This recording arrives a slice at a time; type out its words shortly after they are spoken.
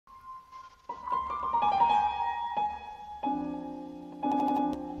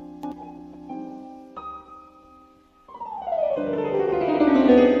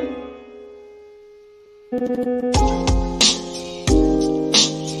So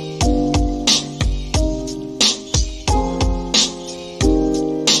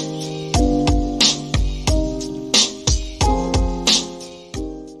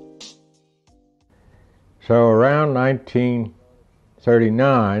around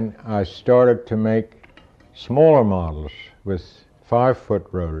 1939, I started to make smaller models with 5-foot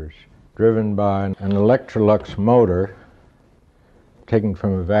rotors driven by an Electrolux motor taken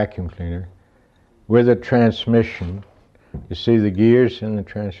from a vacuum cleaner with a transmission. You see the gears in the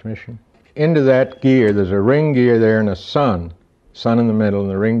transmission? Into that gear, there's a ring gear there and a sun in the middle and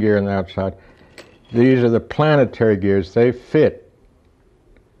the ring gear on the outside. These are the planetary gears. They fit.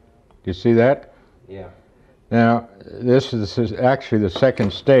 Do you see that? Yeah. Now, this is actually the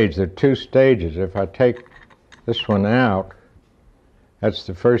second stage. There are 2 stages. If I take this one out, that's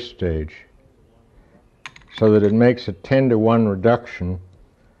the first stage. So that it makes a 10-to-1 reduction,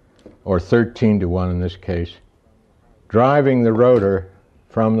 or 13-to-1 in this case, driving the rotor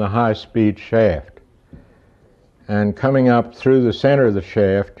from the high-speed shaft. And coming up through the center of the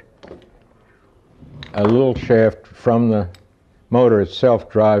shaft, a little shaft from the motor itself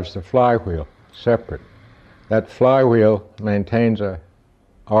drives the flywheel, separate. That flywheel maintains an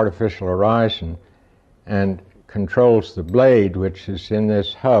artificial horizon and controls the blade, which is in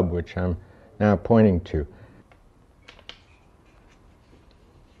this hub, which I'm now pointing to.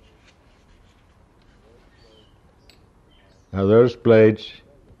 Now those blades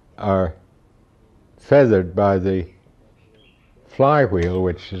are feathered by the flywheel,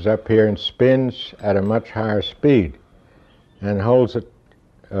 which is up here and spins at a much higher speed and holds it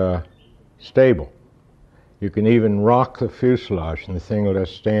stable. You can even rock the fuselage and the thing will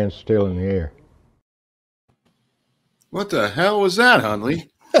just stand still in the air. What the hell was that, Hunley?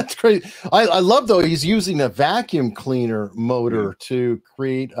 That's crazy. I love, though, he's using a vacuum cleaner motor to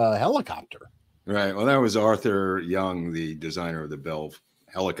create a helicopter. Right. Well, that was Arthur Young, the designer of the Bell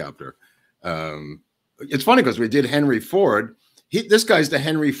helicopter. It's funny because we did Henry Ford. This guy's the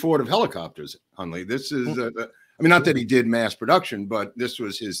Henry Ford of helicopters, Hunley. This is, I mean, not that he did mass production, but this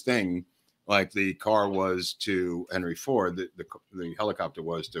was his thing. Like the car was to Henry Ford, the helicopter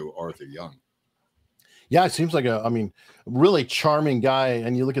was to Arthur Young. Yeah, it seems like really charming guy.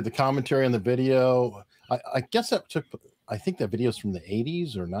 And you look at the commentary on the video. I guess I think that video's from the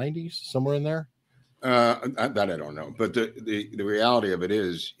 80s or 90s, somewhere in there. That I don't know. But the reality of it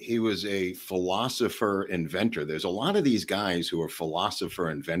is he was a philosopher inventor. There's a lot of these guys who are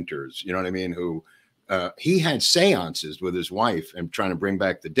philosopher inventors, you know what I mean, who he had seances with his wife and trying to bring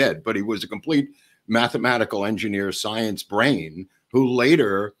back the dead, but he was a complete mathematical engineer, science brain who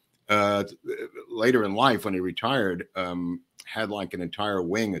later in life, when he retired, had like an entire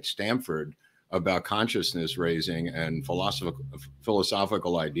wing at Stanford about consciousness raising and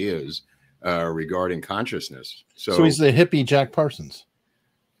philosophical ideas regarding consciousness. So he's the hippie Jack Parsons.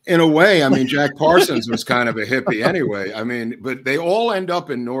 In a way, I mean, Jack Parsons was kind of a hippie anyway. I mean, but they all end up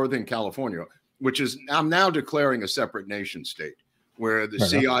in Northern California, which is, I'm now declaring a separate nation state where the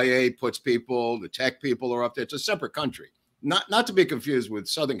CIA puts people, the tech people are up there. It's a separate country, not to be confused with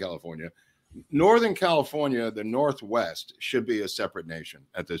Southern California. Northern California, the Northwest, should be a separate nation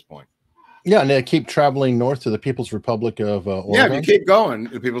at this point. Yeah, and they keep traveling north to the People's Republic of Oregon. Yeah, if you keep going,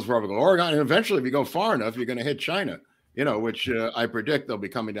 the People's Republic of Oregon, and eventually if you go far enough, you're going to hit China, you know, which I predict they'll be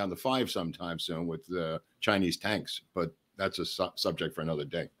coming down the 5 sometime soon with Chinese tanks. But that's a subject for another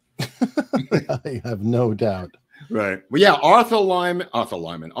day. I have no doubt. Right. Well, yeah, Arthur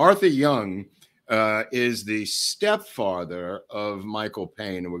Young is the stepfather of Michael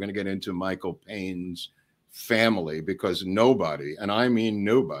Paine. And we're going to get into Michael Paine's family because nobody, and I mean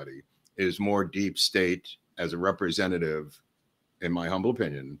nobody, is more deep state as a representative, in my humble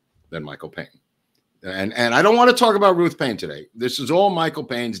opinion, than Michael Paine. And I don't want to talk about Ruth Paine today. This is all Michael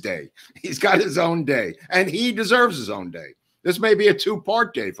Paine's day. He's got his own day, and he deserves his own day. This may be a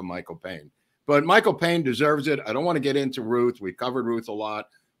 2-part day for Michael Paine, but Michael Paine deserves it. I don't want to get into Ruth. We covered Ruth a lot.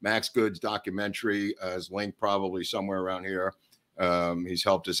 Max Good's documentary is linked probably somewhere around here. He's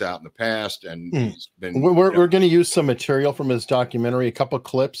helped us out in the past, and he's been. We're going to use some material from his documentary, a couple of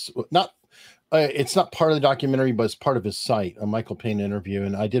clips. It's not part of the documentary, but it's part of his site, a Michael Paine interview.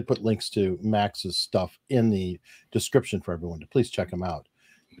 And I did put links to Max's stuff in the description for everyone to please check them out.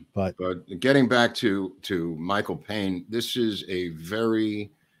 But getting back to Michael Paine, this is a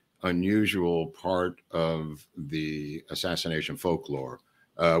very unusual part of the assassination folklore.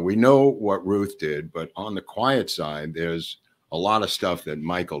 We know what Ruth did, but on the quiet side, there's a lot of stuff that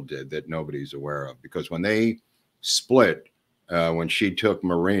Michael did that nobody's aware of. Because when they split, When she took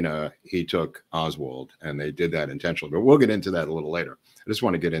Marina, he took Oswald, and they did that intentionally. But we'll get into that a little later. I just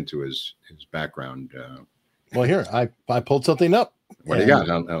want to get into his background. Well, here, I pulled something up. What do you got?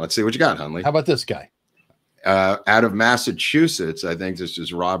 Let's see what you got, Hunley. How about this guy? Out of Massachusetts, I think this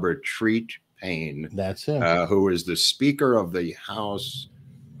is Robert Treat Paine. That's him. Who is the Speaker of the House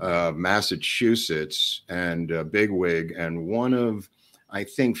of Massachusetts and a bigwig, and one of, I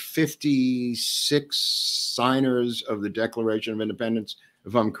think, 56 signers of the Declaration of Independence,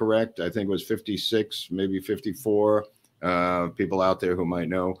 if I'm correct. I think it was 56, maybe 54 people out there who might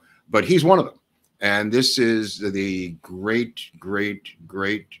know. But he's one of them. And this is the great, great,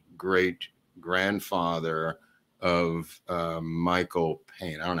 great, great grandfather of Michael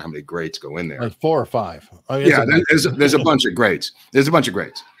Paine. I don't know how many greats go in there. Like 4 or 5. I mean, yeah, there's a bunch of greats. There's a bunch of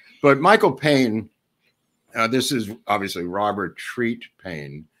greats. But Michael Paine, this is obviously Robert Treat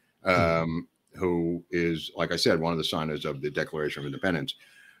Paine, who is, like I said, one of the signers of the Declaration of Independence.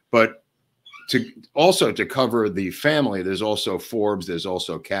 But to cover the family, there's also Forbes, there's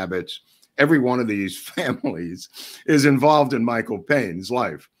also Cabot's. Every one of these families is involved in Michael Paine's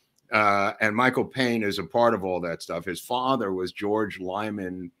life. And Michael Paine is a part of all that stuff. His father was George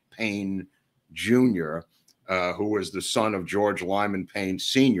Lyman Paine Jr., who was the son of George Lyman Paine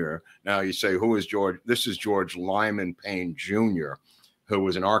Sr. Now you say, who is George? This is George Lyman Paine Jr., who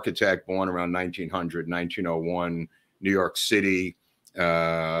was an architect born around 1900, 1901, New York City,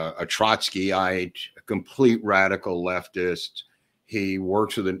 a Trotskyite, a complete radical leftist. He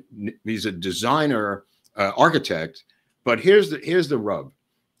works with he's a designer, architect, but here's the rub.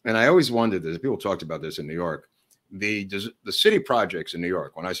 And I always wondered this. People talked about this in New York. The city projects in New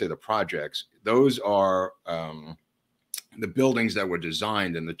York, when I say the projects, those are the buildings that were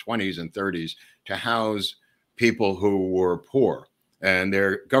designed in the 20s and 30s to house people who were poor. And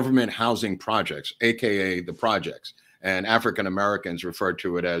they're government housing projects, AKA the projects. And African Americans refer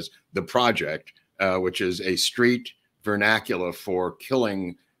to it as the project, which is a street vernacular for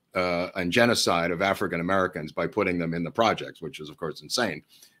killing and genocide of African Americans by putting them in the projects, which is, of course, insane.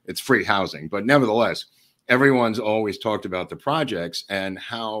 It's free housing. But nevertheless, everyone's always talked about the projects and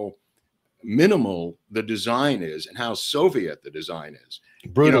how minimal the design is and how Soviet the design is.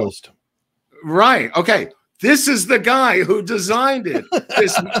 Brutalist. You know, right. Okay. This is the guy who designed it.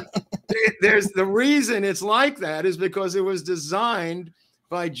 There's the reason it's like that is because it was designed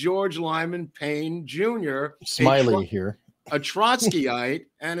by George Lyman Paine Jr., Smiley here, a Trotskyite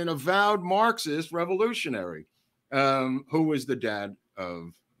and an avowed Marxist revolutionary, who was the dad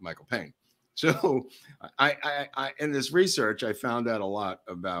of Michael Paine. So I in this research, I found out a lot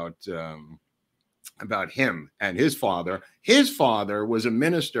about him and his father. His father was a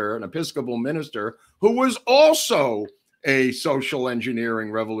minister, an Episcopal minister, who was also a social engineering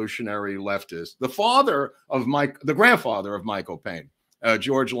revolutionary leftist. The father of the grandfather of Michael Paine.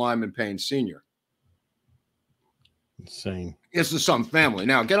 George Lyman Paine Sr. Insane. This is some family.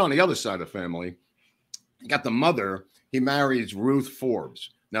 Now, get on the other side of the family. You got the mother. He marries Ruth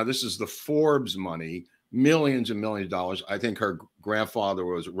Forbes. Now, this is the Forbes money, millions and millions of dollars. I think her grandfather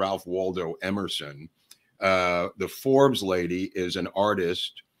was Ralph Waldo Emerson. The Forbes lady is an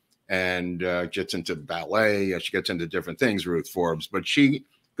artist and gets into ballet. She gets into different things, Ruth Forbes, but she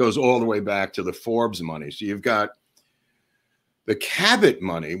goes all the way back to the Forbes money. So you've got the Cabot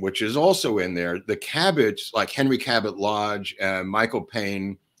money, which is also in there. The Cabots, like Henry Cabot Lodge and Michael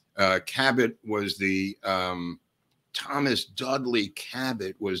Paine. Cabot was the Thomas Dudley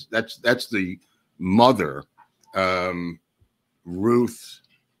Cabot was that's the mother, Ruth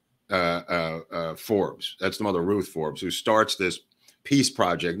Forbes. That's the mother, Ruth Forbes, who starts this peace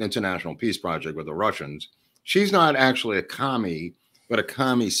project, international peace project with the Russians. She's not actually a commie, but a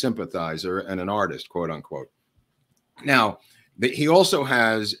commie sympathizer and an artist, quote unquote. Now, he also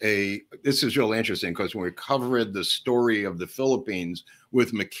has this is really interesting because when we covered the story of the Philippines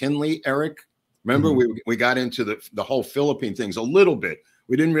with McKinley, Eric, remember we got into the whole Philippine things a little bit.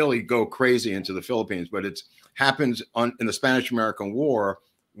 We didn't really go crazy into the Philippines, but it happens in the Spanish-American War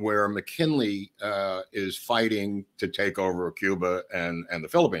where McKinley is fighting to take over Cuba and the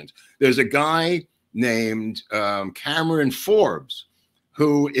Philippines. There's a guy named Cameron Forbes,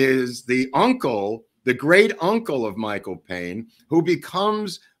 who is the great uncle of Michael Paine, who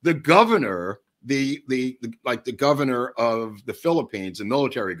becomes the governor, the governor of the Philippines, the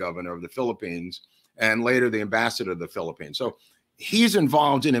military governor of the Philippines, and later the ambassador of the Philippines. So he's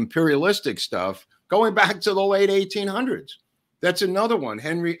involved in imperialistic stuff going back to the late 1800s. That's another one.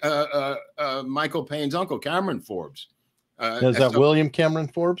 Michael Paine's uncle, Cameron Forbes. Is that William Cameron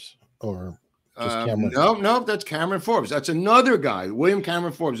Forbes or just Cameron? No, that's Cameron Forbes. That's another guy. William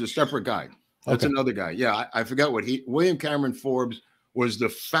Cameron Forbes is a separate guy. That's Okay. another guy. Yeah, I forgot what William Cameron Forbes was the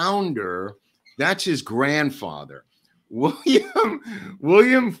founder. That's his grandfather.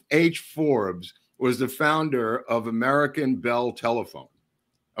 William H. Forbes was the founder of American Bell Telephone.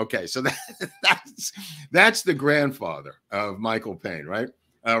 Okay, so that's the grandfather of Michael Paine, right?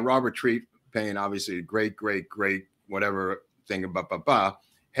 Robert Treat Paine, obviously, great, whatever thing,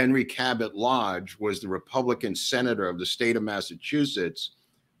 Henry Cabot Lodge was the Republican senator of the state of Massachusetts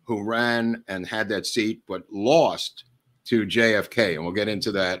who ran and had that seat, but lost to JFK. And we'll get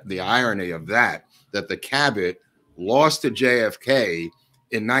into that, the irony of that the Cabot lost to JFK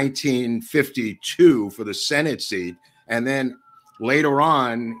in 1952 for the Senate seat. And then later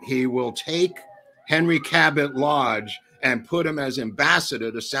on, he will take Henry Cabot Lodge and put him as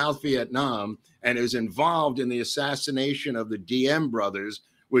ambassador to South Vietnam, and is involved in the assassination of the Diem brothers,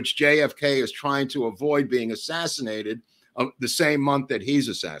 which JFK is trying to avoid being assassinated the same month that he's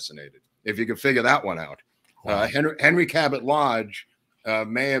assassinated, if you can figure that one out. Wow. Henry Cabot Lodge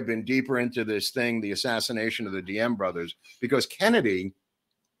may have been deeper into this thing, the assassination of the Diem brothers, because Kennedy,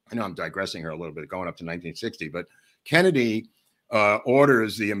 I know I'm digressing here a little bit, going up to 1960, but Kennedy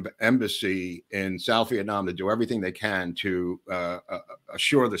orders the embassy in South Vietnam to do everything they can to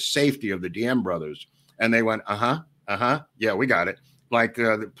assure the safety of the Diem brothers. And they went, yeah, we got it. Like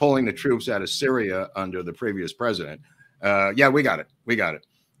pulling the troops out of Syria under the previous president. Yeah, we got it.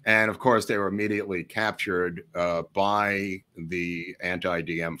 And of course, they were immediately captured by the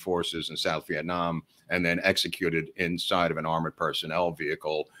anti-Diem forces in South Vietnam, and then executed inside of an armored personnel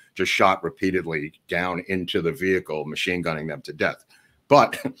vehicle, just shot repeatedly down into the vehicle, machine gunning them to death.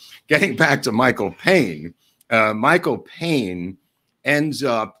 But getting back to Michael Paine ends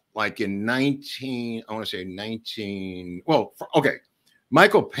up like in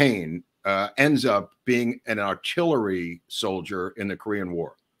Michael Paine ends up being an artillery soldier in the Korean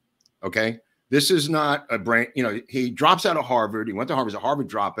War. Okay. This is not a brain, he drops out of Harvard. He went to Harvard, he's a Harvard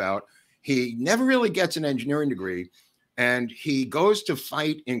dropout. He never really gets an engineering degree, and he goes to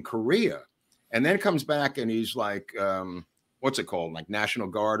fight in Korea, and then comes back and he's like, what's it called? Like National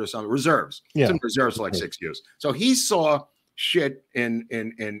Guard or something, reserves. Yeah. He's in reserves for like 6 years. So he saw shit in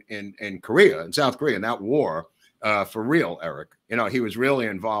Korea, in South Korea, in that war. For real, Eric, he was really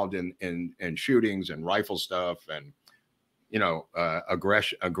involved in shootings and rifle stuff and,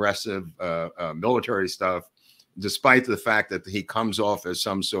 aggressive military stuff, despite the fact that he comes off as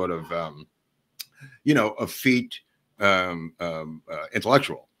some sort of, effete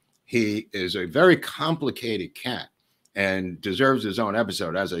intellectual. He is a very complicated cat and deserves his own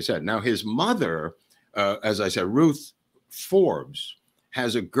episode, as I said. Now, his mother, as I said, Ruth Forbes,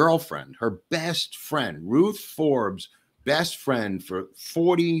 has a girlfriend, her best friend, Ruth Forbes, best friend for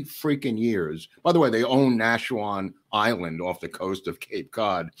 40 freaking years. By the way, they own Nashwan Island off the coast of Cape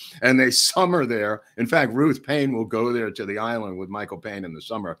Cod, and they summer there. In fact, Ruth Paine will go there to the island with Michael Paine in the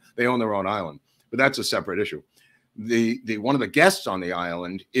summer. They own their own island, but that's a separate issue. The one of the guests on the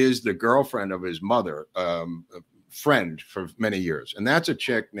island is the girlfriend of his mother, a friend for many years, and that's a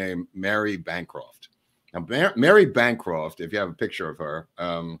chick named Mary Bancroft. Now, Mary Bancroft, if you have a picture of her,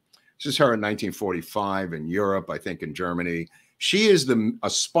 this is her in 1945 in Europe, I think in Germany. She is a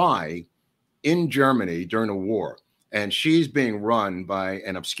spy in Germany during a war, and she's being run by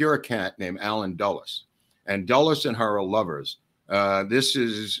an obscure cat named Alan Dulles. And Dulles and her are lovers. This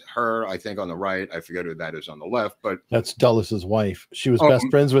is her, I think, on the right. I forget who that is on the left, but that's Dulles's wife. She was best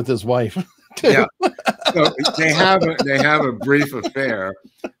friends with his wife. Yeah. So they have a brief affair,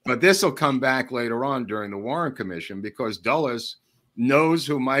 but this will come back later on during the Warren Commission, because Dulles knows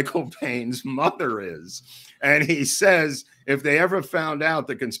who Michael Paine's mother is. And he says, if they ever found out,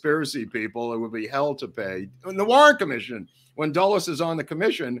 the conspiracy people, it would be hell to pay. In the Warren Commission, when Dulles is on the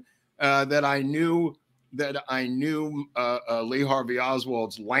commission, that I knew Lee Harvey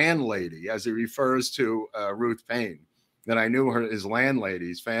Oswald's landlady, as he refers to Ruth Paine, that I knew his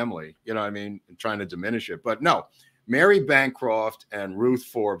landlady's family, trying to diminish it. But no, Mary Bancroft and Ruth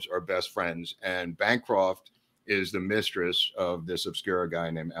Forbes are best friends, and Bancroft is the mistress of this obscure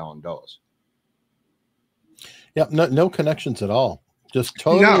guy named Alan Dulles. Yeah, no connections at all. Just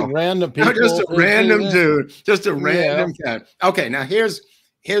totally random people. No, just a random dude, just a random cat. Okay, now here's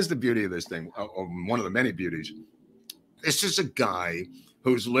the beauty of this thing, one of the many beauties. This is a guy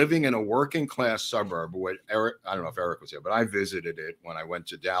who's living in a working class suburb. Where Eric, I don't know if Eric was here, but I visited it when I went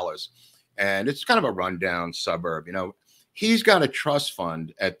to Dallas, and it's kind of a rundown suburb. He's got a trust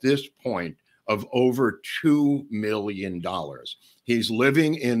fund at this point of over $2 million. He's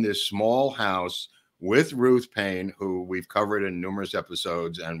living in this small house with Ruth Paine, who we've covered in numerous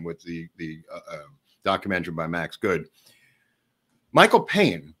episodes, and with the documentary by Max Good. Michael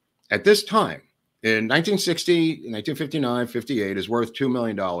Paine at this time, in 1960, 1959, 58, is worth $2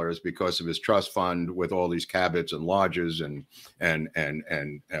 million because of his trust fund with all these Cabots and Lodges and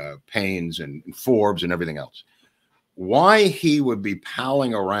Paines and Forbes and everything else. Why he would be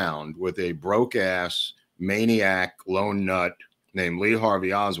palling around with a broke-ass maniac lone nut named Lee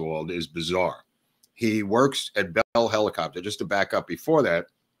Harvey Oswald is bizarre. He works at Bell Helicopter. Just to back up before that,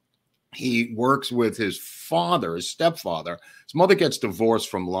 he works with his father, his stepfather. His mother gets divorced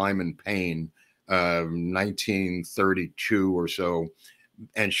from Lyman Paine, 1932 or so,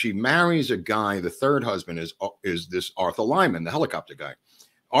 and she marries a guy. The third husband is this Arthur Lyman, the helicopter guy.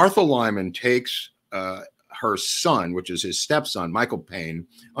 Arthur Lyman takes her son, which is his stepson, Michael Paine,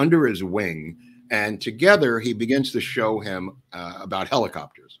 under his wing, and together he begins to show him about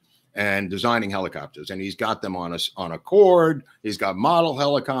helicopters and designing helicopters. And he's got them on a cord. He's got model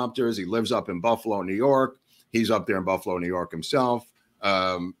helicopters. He lives up in Buffalo, New York. He's up there in Buffalo, New York himself.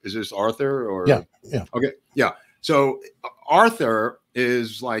 Is this Arthur? Or yeah. Okay, yeah. So Arthur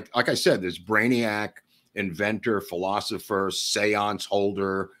is like I said, this brainiac, inventor, philosopher, seance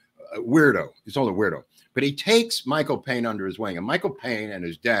holder, weirdo. He's all a weirdo. But he takes Michael Paine under his wing, and Michael Paine and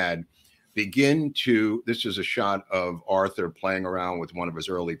his dad begin to. This is a shot of Arthur playing around with one of his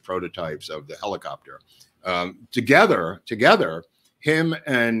early prototypes of the helicopter. Together, him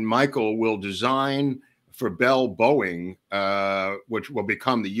and Michael will design for Bell Boeing, which will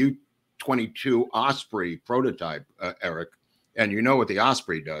become the U-22 Osprey prototype, Eric. And you know what the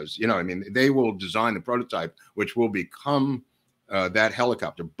Osprey does. You know, I mean, they will design the prototype, which will become that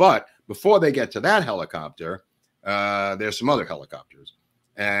helicopter. But before they get to that helicopter, there's some other helicopters.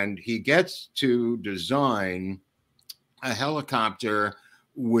 And he gets to design a helicopter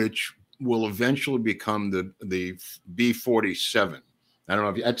which will eventually become the B-47. I don't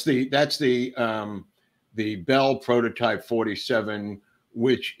know if that's the Bell prototype 47,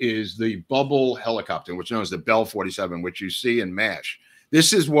 which is the bubble helicopter, which is known as the Bell 47, which you see in MASH.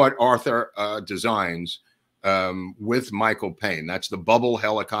 This is what Arthur designs with Michael Paine. That's the bubble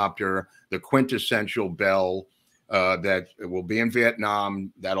helicopter, the quintessential Bell that will be in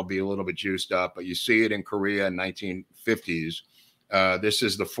Vietnam. That'll be a little bit juiced up, but you see it in Korea in 1950s. This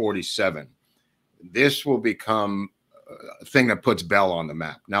is the 47. This will become a thing that puts Bell on the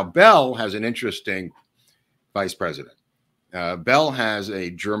map. Now, Bell has an interesting vice president. Bell has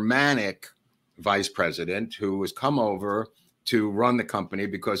a Germanic vice president who has come over to run the company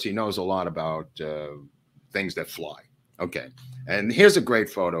because he knows a lot about things that fly. Okay. And here's a great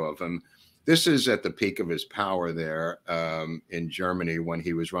photo of him. This is at the peak of his power there in Germany when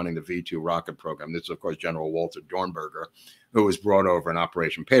he was running the V-2 rocket program. This is, of course, General Walter Dornberger, who was brought over in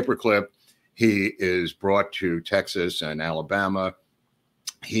Operation Paperclip. He is brought to Texas and Alabama.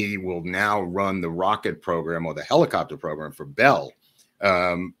 He will now run the rocket program or the helicopter program for Bell.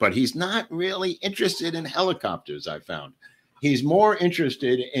 But he's not really interested in helicopters, I found. He's more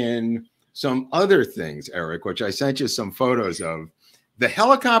interested in some other things, Eric, which I sent you some photos of. The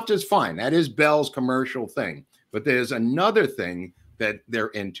helicopter's fine. That is Bell's commercial thing. But there's another thing that they're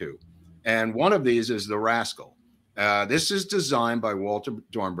into. And one of these is the Rascal. This is designed by Walter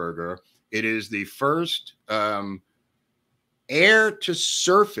Dornberger. It is the first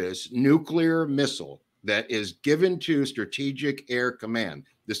air-to-surface nuclear missile that is given to Strategic Air Command.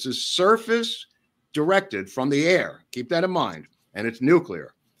 This is surface directed from the air. Keep that in mind. And it's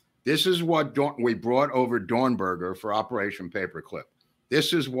nuclear. This is what we brought over Dornberger for Operation Paperclip.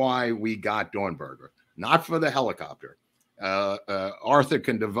 This is why we got Dornberger, not for the helicopter. Arthur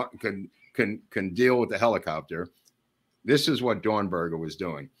can deal with the helicopter. This is what Dornberger was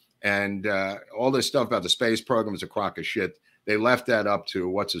doing. And all this stuff about the space program is a crock of shit. They left that up to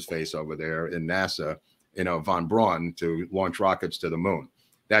what's his face over there in NASA, von Braun, to launch rockets to the moon.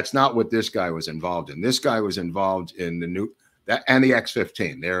 That's not what this guy was involved in. This guy was involved in and the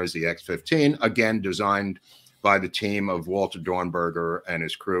X-15. There is the X-15, again designed by the team of Walter Dornberger and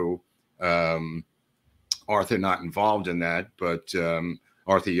his crew. Arthur not involved in that, but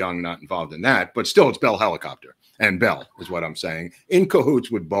Arthur Young not involved in that. But still, it's Bell Helicopter, and Bell is what I'm saying, in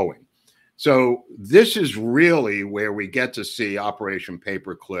cahoots with Boeing. So this is really where we get to see Operation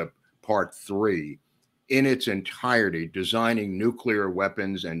Paperclip Part 3 in its entirety, designing nuclear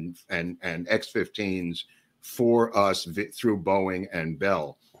weapons and X-15s for us through Boeing and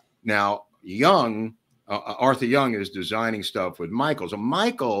Bell. Now, Arthur Young is designing stuff with Michael. So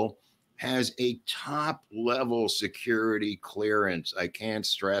Michael has a top-level security clearance. I can't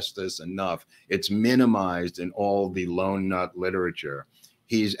stress this enough. It's minimized in all the lone nut literature.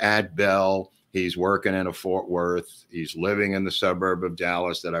 He's at Bell. He's working in a Fort Worth. He's living in the suburb of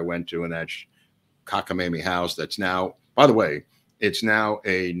Dallas that I went to in that cockamamie house that's now, by the way, It's now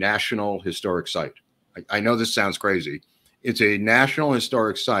a National Historic Site. I know this sounds crazy. It's a National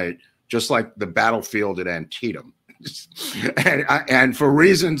Historic Site, just like the battlefield at Antietam. and for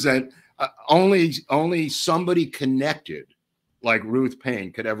reasons that only somebody connected like Ruth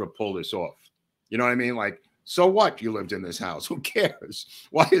Paine could ever pull this off. You know what I mean? Like, so what? You lived in this house. Who cares?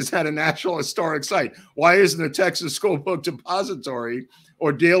 Why is that a National Historic Site? Why isn't the Texas School Book Depository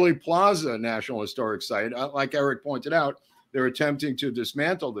or Dealey Plaza a National Historic Site? Like Eric pointed out, they're attempting to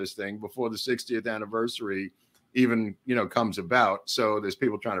dismantle this thing before the 60th anniversary even, comes about. So there's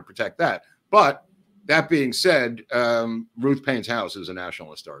people trying to protect that. But that being said, Ruth Paine's house is a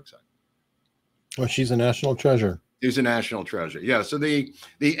National Historic Site. Well, she's a national treasure. She's a national treasure. Yeah. So the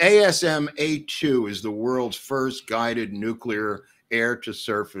ASM-A2 is the world's first guided nuclear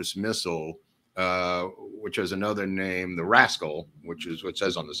air-to-surface missile, which has another name, the Rascal, which is what it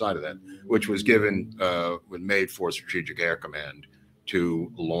says on the side of that, which was made for Strategic Air Command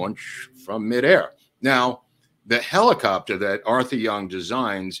to launch from midair. Now, the helicopter that Arthur Young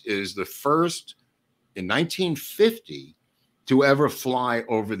designs is the first in 1950 to ever fly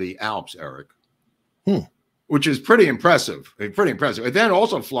over the Alps, Eric, which is pretty impressive. Pretty impressive. It then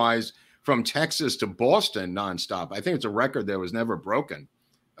also flies from Texas to Boston nonstop. I think it's a record that was never broken.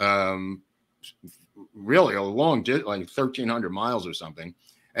 Really a long, like 1,300 miles or something.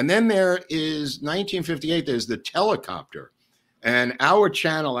 And then there is 1958, there's the Telecopter. And our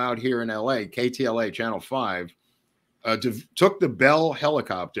channel out here in LA, KTLA Channel 5, took the Bell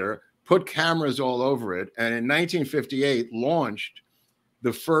helicopter, put cameras all over it, and in 1958 launched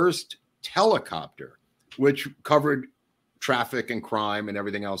the first Telecopter, which covered traffic and crime and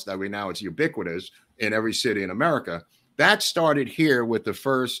everything else that it's ubiquitous in every city in America. That started here with the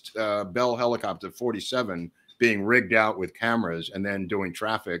first Bell helicopter 47 being rigged out with cameras and then doing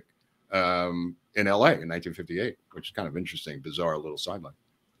traffic in LA in 1958, which is kind of interesting, bizarre little sideline.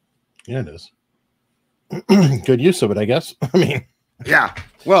 Yeah, it is. Good use of it, I guess. I mean, yeah.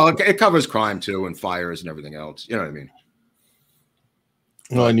 Well, it covers crime too and fires and everything else. You know what I mean?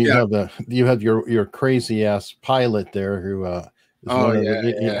 Well, and you have your crazy ass pilot there who is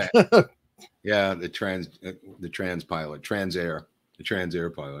yeah, the trans pilot, Transair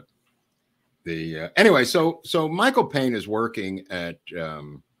pilot. Anyway, so Michael Paine is working at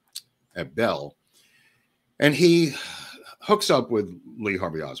Bell, and he hooks up with Lee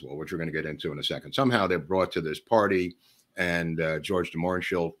Harvey Oswald, which we're going to get into in a second. Somehow they're brought to this party, and George de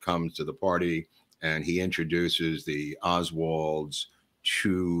Mohrenschildt comes to the party, and he introduces the Oswalds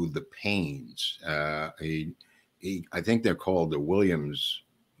to the Paines. I think they're called the Williamses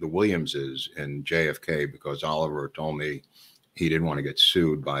in JFK because Oliver told me he didn't want to get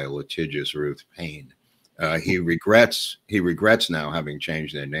sued by a litigious Ruth Paine. He regrets now having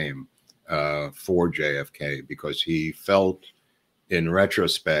changed their name for JFK because he felt in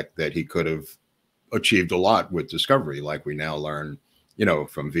retrospect that he could have achieved a lot with Discovery, like we now learn,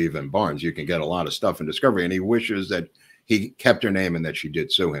 from Viva and Barnes. You can get a lot of stuff in Discovery, and he wishes that he kept her name and that she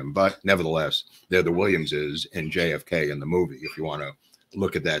did sue him. But nevertheless, they're the Williamses in JFK in the movie, if you want to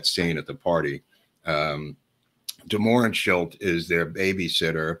look at that scene at the party. De Mohrenschildt is their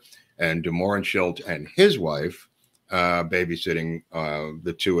babysitter, and de Mohrenschildt and his wife babysitting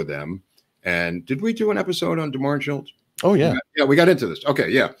the two of them. And did we do an episode on de Mohrenschildt? Oh, yeah. Yeah, we got into this. Okay,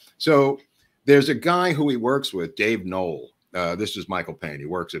 yeah. So there's a guy who he works with, Dave Knoll. This is Michael Paine. He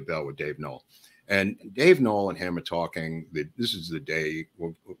works at Bell with Dave Knoll. And Dave Knoll and him are talking. This is the day,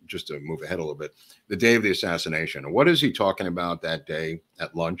 well, just to move ahead a little bit, the day of the assassination. And what is he talking about that day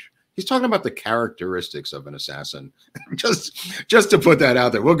at lunch? He's talking about the characteristics of an assassin. just to put that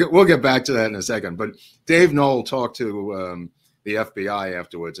out there. We'll get back to that in a second. But Dave Knoll talked to the FBI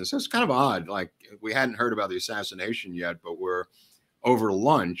afterwards and says it's kind of odd. Like, we hadn't heard about the assassination yet, but we're over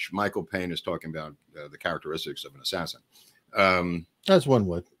lunch. Michael Paine is talking about the characteristics of an assassin. As one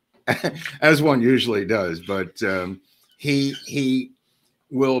would. As one usually does, but he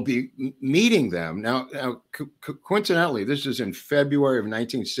will be meeting them now. Coincidentally, this is in February of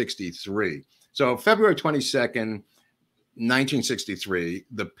 1963. So February 22nd, 1963,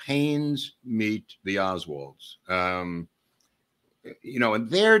 the Paines meet the Oswalds. And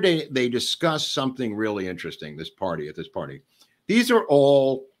there they discuss something really interesting. At this party, these are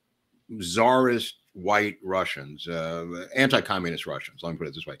all czarist white Russians, anti-communist Russians, let me put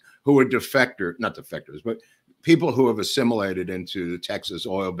it this way, who are not defectors, but people who have assimilated into the Texas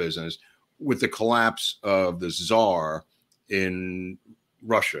oil business with the collapse of the Tsar in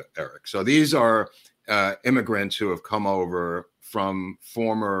Russia, Eric. So these are immigrants who have come over from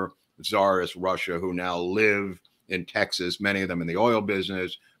former Tsarist Russia who now live in Texas, many of them in the oil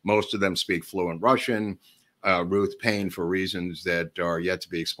business. Most of them speak fluent Russian. Ruth Paine, for reasons that are yet to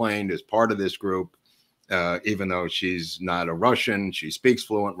be explained, is part of this group. Even though she's not a Russian, she speaks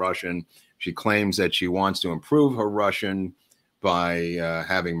fluent Russian. She claims that she wants to improve her Russian by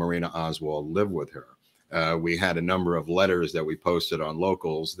having Marina Oswald live with her. We had a number of letters that we posted on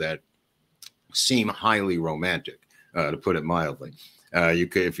Locals that seem highly romantic, to put it mildly. You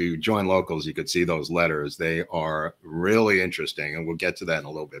could, if you join Locals, you could see those letters. They are really interesting, and we'll get to that in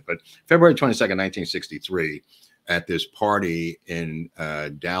a little bit. But February 22nd, 1963, at this party in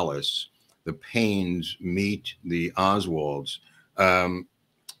Dallas, the Paines meet the Oswalds.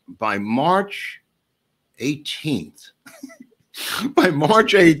 By March 18th, by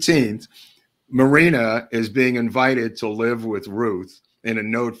March 18th, Marina is being invited to live with Ruth in a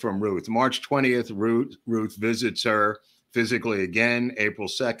note from Ruth. March 20th, Ruth visits her physically again. April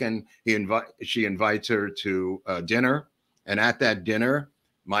 2nd, she invites her to dinner. And at that dinner,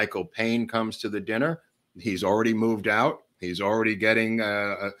 Michael Paine comes to the dinner. He's already moved out. He's already getting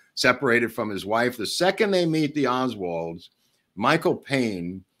separated from his wife. The second they meet the Oswalds, Michael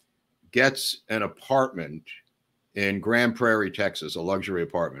Paine gets an apartment in Grand Prairie, Texas, a luxury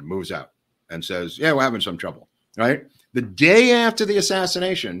apartment, moves out and says, yeah, we're having some trouble, right? The day after the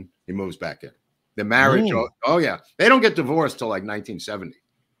assassination, he moves back in. The marriage, oh yeah, they don't get divorced till like 1970.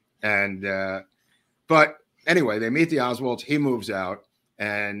 And, but anyway, they meet the Oswalds, he moves out,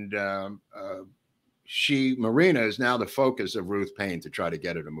 and Marina is now the focus of Ruth Paine to try to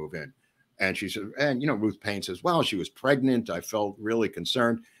get her to move in. And she said, and Ruth Paine says, well, she was pregnant. I felt really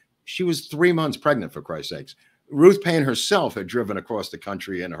concerned. She was 3 months pregnant, for Christ's sakes. Ruth Paine herself had driven across the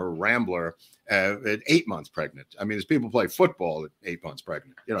country in her Rambler at 8 months pregnant. I mean, there's people play football at 8 months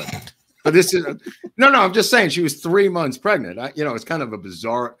pregnant, But this is no. I'm just saying she was 3 months pregnant. It's kind of a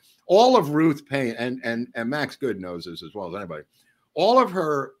bizarre. All of Ruth Paine and Max Good knows this as well as anybody. All of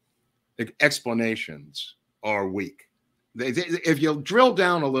her explanations are weak. If you drill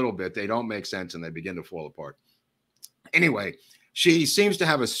down a little bit, they don't make sense and they begin to fall apart. Anyway, she seems to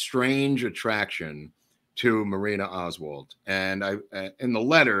have a strange attraction to Marina Oswald. And in the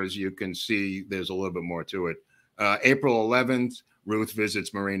letters, you can see there's a little bit more to it. April 11th, Ruth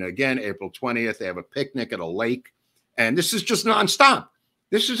visits Marina again. April 20th, they have a picnic at a lake. And this is just nonstop.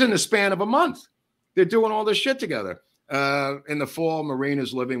 This is in the span of a month. They're doing all this shit together. In the fall,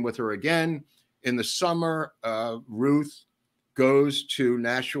 Marina's living with her again. In the summer, Ruth goes to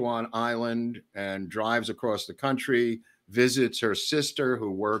Nashua Island and drives across the country, visits her sister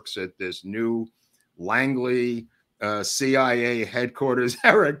who works at this new Langley CIA headquarters.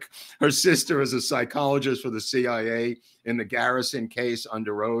 Eric, her sister is a psychologist for the CIA in the Garrison case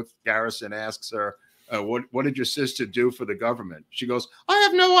under oath. Garrison asks her, what did your sister do for the government? She goes, I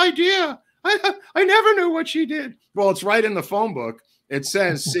have no idea. I never knew what she did. Well, it's right in the phone book. It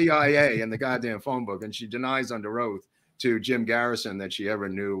says CIA in the goddamn phone book, and she denies under oath to Jim Garrison that she ever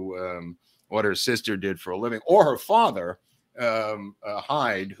knew what her sister did for a living, or her father,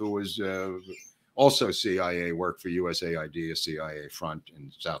 Hyde, who was also CIA, worked for USAID, a CIA front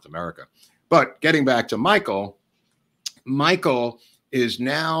in South America. But getting back to Michael is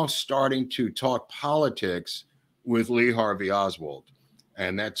now starting to talk politics with Lee Harvey Oswald,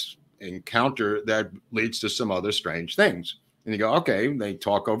 and that's encounter that leads to some other strange things. And you go, okay, they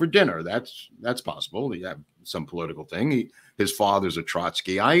talk over dinner. That's possible. You have some political thing. His father's a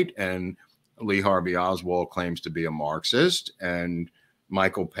Trotskyite, and Lee Harvey Oswald claims to be a Marxist, and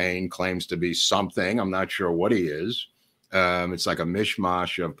Michael Paine claims to be something. I'm not sure what he is. It's like a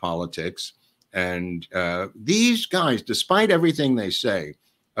mishmash of politics. And these guys, despite everything they say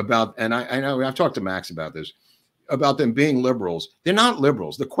about, and I know I've talked to Max about this, about them being liberals, they're not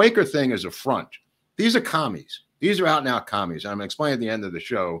liberals. The Quaker thing is a front. These are commies. These are out and out commies. I'm going to explain at the end of the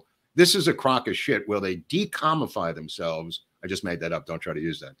show. This is a crock of shit where they decomify themselves. I just made that up. Don't try to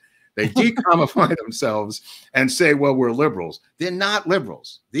use that. They decomify themselves and say, well, we're liberals. They're not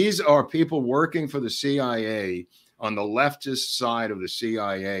liberals. These are people working for the CIA on the leftist side of the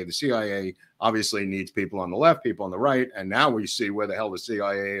CIA. The CIA obviously needs people on the left, people on the right. And now we see where the hell the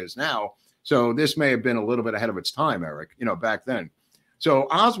CIA is now. So this may have been a little bit ahead of its time, Eric, back then. So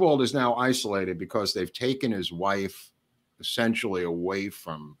Oswald is now isolated because they've taken his wife essentially away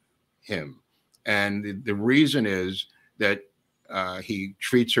from him. And the reason is that he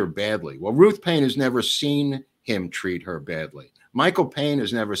treats her badly. Well, Ruth Paine has never seen him treat her badly. Michael Paine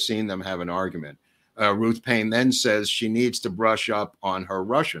has never seen them have an argument. Ruth Paine then says she needs to brush up on her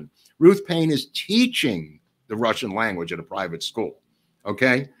Russian. Ruth Paine is teaching the Russian language at a private school.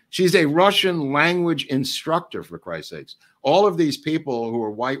 Okay? She's a Russian language instructor, for Christ's sakes. All of these people who are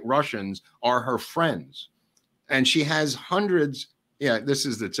white Russians are her friends. And she has hundreds. Yeah, this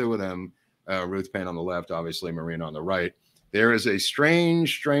is the two of them. Ruth Paine on the left, obviously Marina on the right. There is a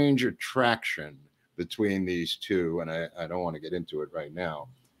strange attraction between these two, and I don't want to get into it right now.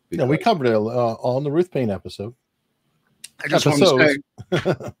 No, we covered it on the Ruth Paine episode. I just want to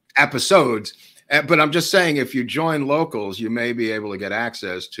say episodes, but I'm just saying if you join locals, you may be able to get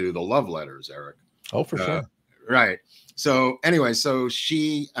access to the love letters, Eric. Oh, for sure. Right. So anyway, so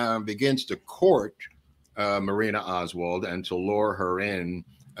she begins to court Marina Oswald and to lure her in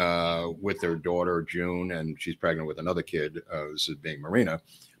with their daughter, June, and she's pregnant with another kid, this is being Marina.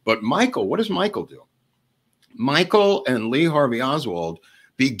 But Michael, what does Michael do? Michael and Lee Harvey Oswald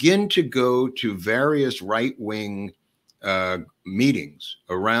begin to go to various right-wing meetings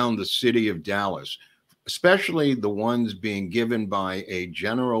around the city of Dallas, especially the ones being given by a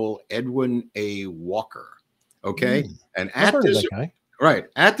General Edwin A. Walker. Okay. And at this, right,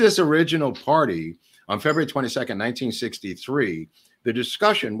 at this original party on February 22nd, 1963, the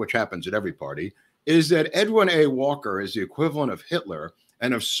discussion, which happens at every party, is that Edwin A. Walker is the equivalent of Hitler.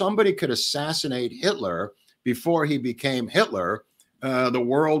 And if somebody could assassinate Hitler before he became Hitler, the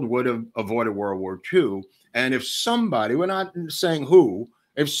world would have avoided World War II. And if somebody, we're not saying who,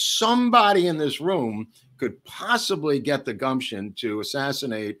 if somebody in this room could possibly get the gumption to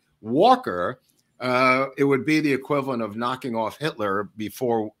assassinate Walker, it would be the equivalent of knocking off Hitler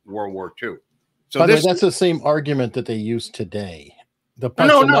before World War II. So by the way, that's the same argument that they use today. The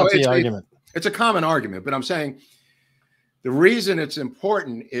argument. It's a common argument, but I'm saying the reason it's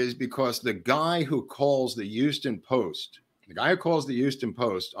important is because the guy who calls the Houston Post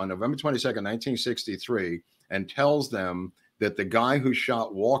on November 22nd, 1963, and tells them that the guy who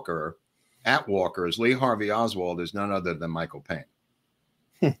shot Walker at Walker is Lee Harvey Oswald is none other than Michael Paine.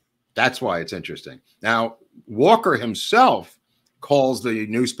 That's why it's interesting. Now, Walker himself calls the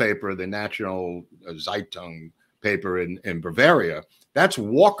newspaper, the National Zeitung paper in Bavaria. That's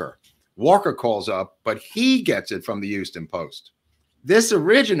Walker. Walker calls up, but he gets it from the Houston Post. This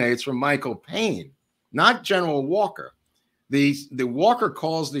originates from Michael Paine, not General Walker. The Walker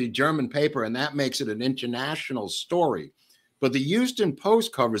calls the German paper, and that makes it an international story. But the Houston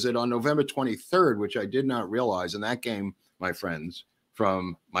Post covers it on November 23rd, which I did not realize. And that came, my friends,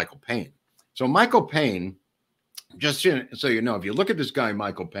 from Michael Paine. So Michael Paine, just so you know, if you look at this guy,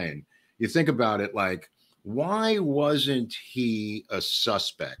 Michael Paine, you think about it like, why wasn't he a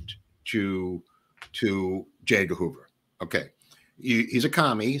suspect to J. Edgar Hoover? Okay. He's a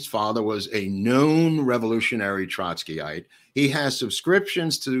commie. His father was a known revolutionary Trotskyite. He has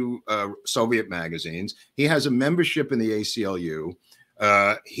subscriptions to Soviet magazines. He has a membership in the ACLU.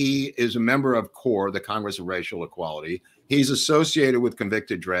 He is a member of CORE, the Congress of Racial Equality. He's associated with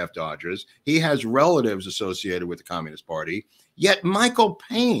convicted draft dodgers. He has relatives associated with the Communist Party. Yet Michael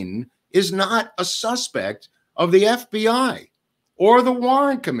Paine is not a suspect of the FBI or the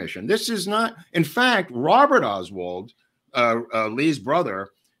Warren Commission. This is not, in fact, Robert Oswald, Lee's brother,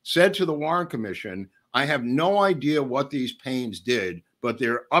 said to the Warren Commission, I have no idea what these Paines did, but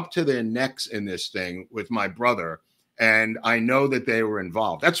they're up to their necks in this thing with my brother, and I know that they were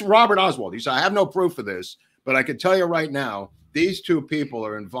involved. That's Robert Oswald. He said, I have no proof of this, but I can tell you right now, these two people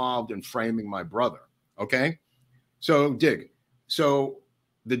are involved in framing my brother, okay? So dig. So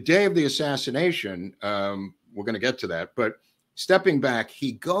the day of the assassination, we're going to get to that, but stepping back,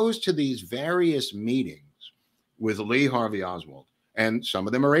 he goes to these various meetings with Lee Harvey Oswald, and some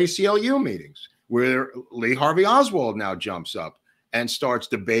of them are ACLU meetings where Lee Harvey Oswald now jumps up and starts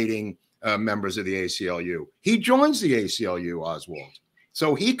debating members of the ACLU. He joins the ACLU, Oswald,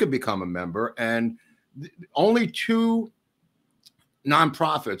 so he could become a member, and only two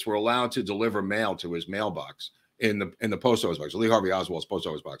nonprofits were allowed to deliver mail to his mailbox in the post office box, Lee Harvey Oswald's post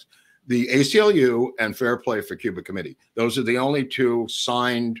office box. The ACLU and Fair Play for Cuba Committee. Those are the only two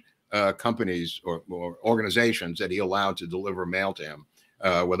signed companies or organizations that he allowed to deliver mail to him,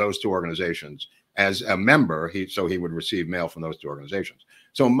 were those two organizations. As a member, so he would receive mail from those two organizations.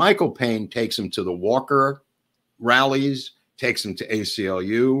 So Michael Paine takes him to the Walker rallies, takes him to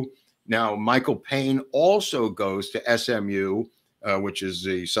ACLU. Now, Michael Paine also goes to SMU, which is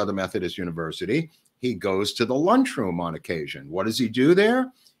the Southern Methodist University. He goes to the lunchroom on occasion. What does he do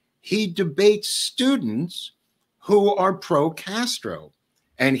there? He debates students who are pro-Castro.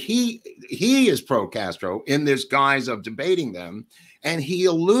 And he is pro-Castro in this guise of debating them. And he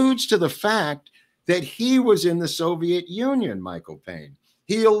alludes to the fact that he was in the Soviet Union, Michael Paine.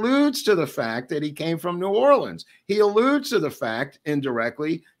 He alludes to the fact that he came from New Orleans. He alludes to the fact,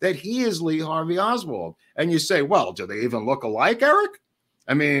 indirectly, that he is Lee Harvey Oswald. And you say, well, do they even look alike, Eric?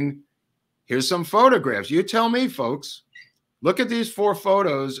 I mean, here's some photographs. You tell me, folks. Look at these 4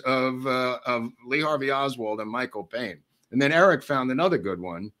 photos of Lee Harvey Oswald and Michael Paine. And then Eric found another good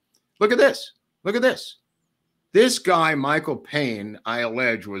one. Look at this. Look at this. This guy, Michael Paine, I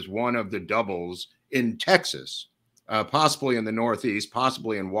allege, was one of the doubles in Texas, possibly in the Northeast,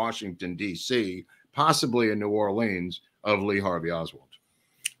 possibly in Washington, D.C., possibly in New Orleans, of Lee Harvey Oswald.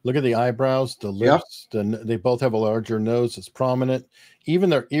 Look at the eyebrows, the lips. Yep. They both have a larger nose. It's prominent. Even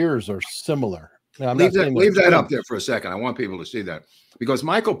their ears are similar. Now, leave that up there for a second. I want people to see that, because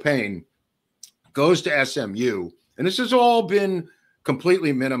Michael Paine goes to SMU, and this has all been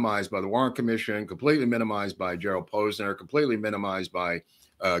completely minimized by the Warren Commission, completely minimized by Gerald Posner, completely minimized by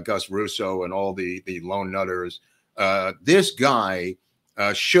Gus Russo and all the lone nutters. This guy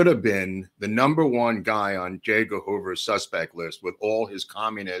should have been the #1 guy on J. Edgar Hoover's suspect list, with all his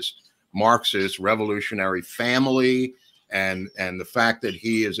communist, Marxist, revolutionary family, and the fact that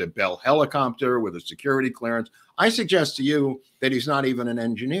he is a Bell helicopter with a security clearance. I suggest to you that he's not even an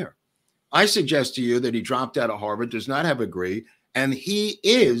engineer. I suggest to you that he dropped out of Harvard, does not have a degree, and he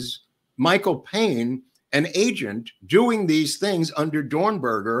is Michael Paine, an agent doing these things under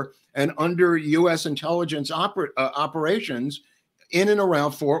Dornberger and under U.S. intelligence operations in and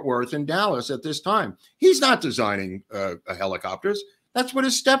around Fort Worth and Dallas at this time. He's not designing helicopters. That's what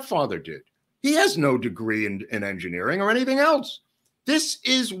his stepfather did. He has no degree in engineering or anything else. This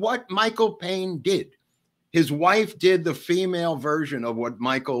is what Michael Paine did. His wife did the female version of what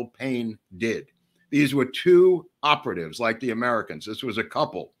Michael Paine did. These were two operatives like the Americans. This was a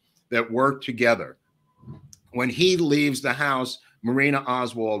couple that worked together. When he leaves the house, Marina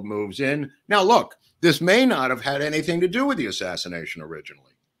Oswald moves in. Now, look, this may not have had anything to do with the assassination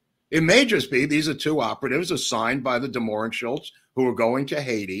originally. It may just be these are two operatives assigned by the de Mohrenschilds who are going to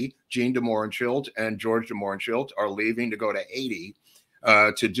Haiti. Jean de Mohrenschildt and George de Mohrenschildt are leaving to go to Haiti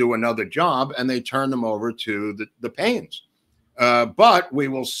to do another job, and they turn them over to the Paines. But we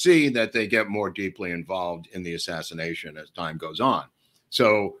will see that they get more deeply involved in the assassination as time goes on.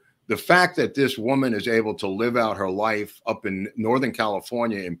 So the fact that this woman is able to live out her life up in Northern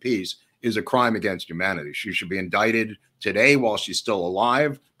California in peace is a crime against humanity. She should be indicted today while she's still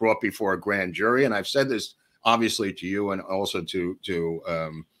alive, brought before a grand jury. And I've said this obviously to you and also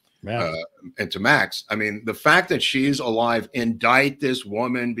to Max. I mean, the fact that she's alive, indict this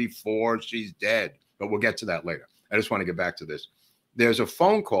woman before she's dead. But we'll get to that later. I just want to get back to this. There's a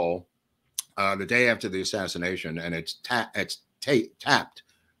phone call the day after the assassination, and it's tapped.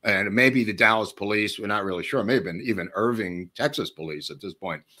 And it may be the Dallas police. We're not really sure. It may have been even Irving, Texas police at this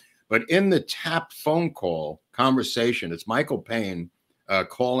point. But in the tapped phone call conversation, it's Michael Paine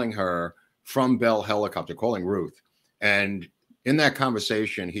calling her from Bell Helicopter, calling Ruth. And in that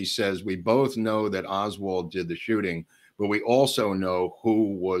conversation, he says, we both know that Oswald did the shooting, but we also know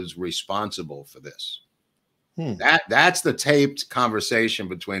who was responsible for this. That's the taped conversation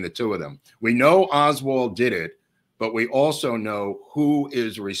between the two of them. We know Oswald did it, but we also know who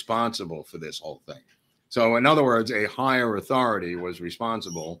is responsible for this whole thing. So in other words, a higher authority was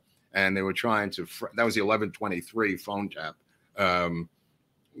responsible, and they were trying to, that was the 1123 phone tap,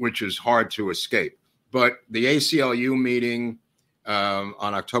 which is hard to escape. But the ACLU meeting on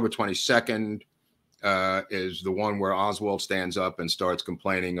October 22nd is the one where Oswald stands up and starts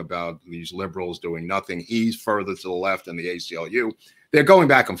complaining about these liberals doing nothing. He's further to the left in the ACLU. They're going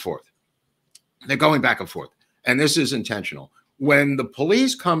back and forth. They're going back and forth. And this is intentional. When the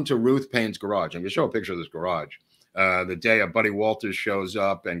police come to Ruth Paine's garage, I'm going to show a picture of this garage, the day Buddy Walters shows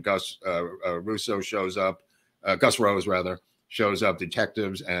up and Gus Russo shows up, Gus Rose, rather, shows up,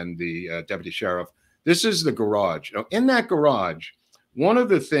 detectives and the deputy sheriff. This is the garage. Now, in that garage, one of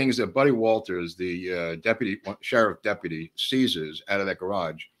the things that Buddy Walters, the sheriff deputy, seizes out of that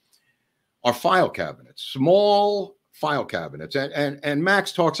garage are file cabinets, small file cabinets. And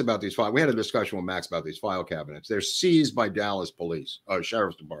Max talks about these files. We had a discussion with Max about these file cabinets. They're seized by Dallas police,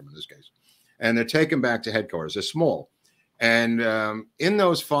 sheriff's department in this case, and they're taken back to headquarters. They're small. And in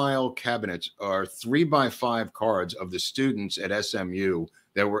those file cabinets are 3x5 cards of the students at SMU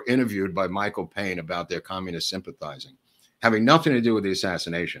that were interviewed by Michael Paine about their communist sympathizing, having nothing to do with the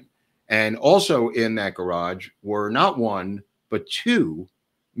assassination. And also in that garage were not one, but two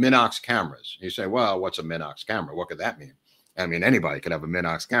Minox cameras. You say, well, what's a Minox camera? What could that mean? I mean, anybody could have a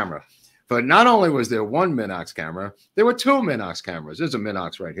Minox camera. But not only was there one Minox camera, there were two Minox cameras. There's a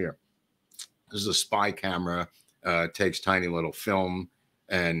Minox right here. This is a spy camera, takes tiny little film.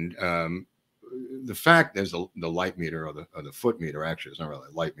 And the fact there's the light meter or the foot meter, actually, it's not really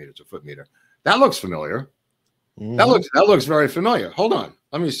a light meter, it's a foot meter. That looks familiar. Mm-hmm. That looks very familiar. Hold on.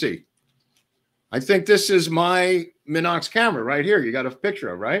 Let me see. I think this is my Minox camera right here. You got a picture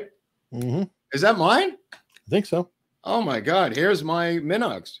of, right? Mm-hmm. Is that mine? I think so. Oh my God. Here's my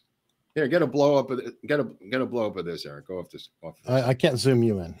Minox. Here, get a blow up of get a blow up of this, Eric. Go off this. I can't zoom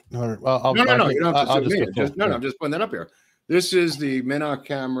you in. No, no. You don't have to I'll zoom just in. go full. I'm just putting that up here. This is the Minox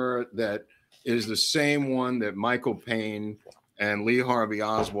camera that is the same one that Michael Paine and Lee Harvey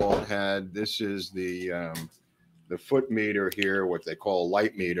Oswald had. This is the foot meter here, what they call a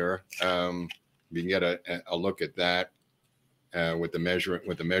light meter. You can get a look at that with the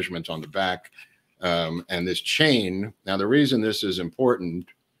measurements on the back, and this chain. Now, the reason this is important.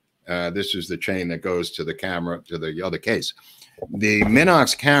 This is the chain that goes to the camera, to the other case. The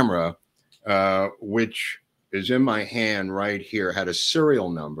Minox camera, which is in my hand right here, had a serial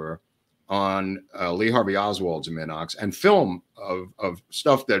number on Lee Harvey Oswald's Minox and film of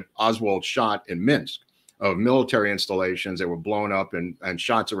stuff that Oswald shot in Minsk, of military installations that were blown up and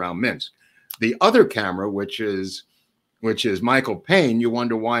shots around Minsk. The other camera, which is Michael Paine, you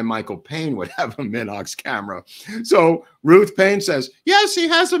wonder why Michael Paine would have a Minox camera. So Ruth Paine says, yes, he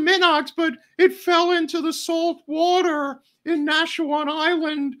has a Minox, but it fell into the salt water in Nashwan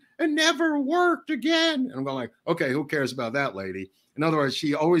Island and never worked again. And I'm going like, okay, who cares about that lady? In other words,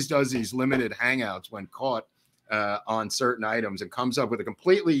 she always does these limited hangouts when caught on certain items and comes up with a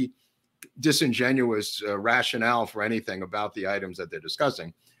completely disingenuous rationale for anything about the items that they're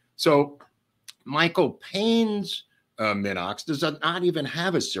discussing. So Michael Paine's Minox does not even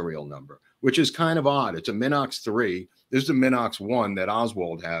have a serial number, which is kind of odd. It's a Minox 3. This is a Minox 1 that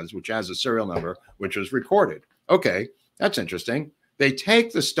Oswald has, which has a serial number, which was recorded. Okay, that's interesting. They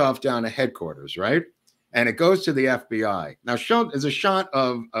take the stuff down to headquarters, right? And it goes to the FBI. Now, there's a shot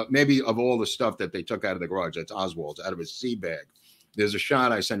of maybe of all the stuff that they took out of the garage. That's Oswald's, out of his sea bag. There's a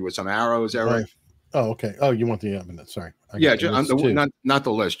shot I sent with some arrows, Eric. Right. Oh, okay. Oh, you want the evidence? Sorry. Yeah, not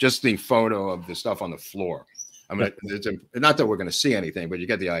the list, just the photo of the stuff on the floor. I mean, not that we're going to see anything, but you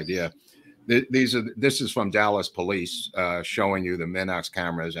get the idea. This is from Dallas police showing you the Minox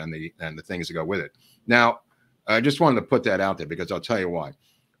cameras and the things that go with it. Now, I just wanted to put that out there because I'll tell you why.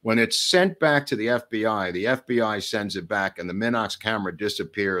 When it's sent back to the FBI sends it back, and the Minox camera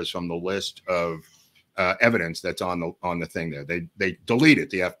disappears from the list of evidence that's on the thing there. They delete it,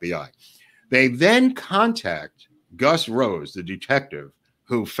 the FBI. They then contact Gus Rose, the detective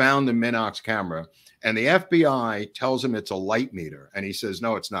who found the Minox camera, and the FBI tells him it's a light meter, and he says,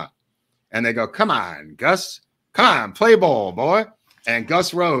 no, it's not. And they go, come on, Gus, come on, play ball, boy. And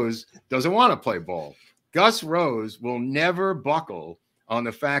Gus Rose doesn't want to play ball. Gus Rose will never buckle on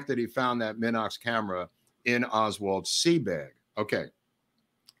the fact that he found that Minox camera in Oswald's sea bag. Okay.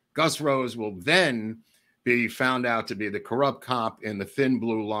 Gus Rose will then be found out to be the corrupt cop in The Thin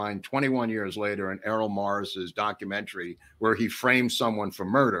Blue Line 21 years later in Errol Morris's documentary where he framed someone for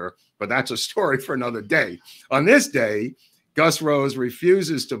murder, but that's a story for another day. On this day, Gus Rose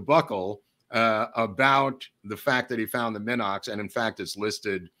refuses to buckle about the fact that he found the Minox, and in fact, it's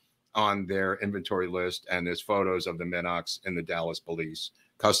listed on their inventory list, and there's photos of the Minox in the Dallas police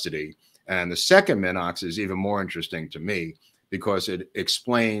custody. And the second Minox is even more interesting to me because it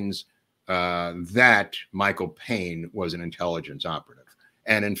explains that Michael Paine was an intelligence operative.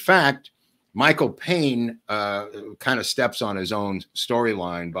 And in fact, Michael Paine kind of steps on his own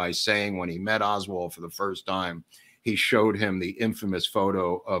storyline by saying when he met Oswald for the first time, he showed him the infamous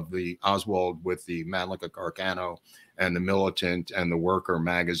photo of the Oswald with the Manlica Carcano and the Militant and the Worker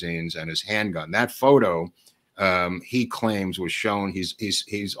magazines and his handgun. That photo, he claims, was shown.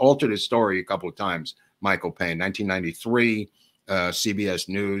 He's altered his story a couple of times. Michael Paine, 1993, CBS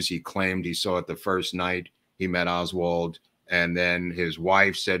News. He claimed he saw it the first night he met Oswald, and then his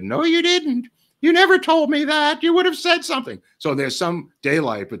wife said, "No, you didn't. You never told me that. You would have said something." So there's some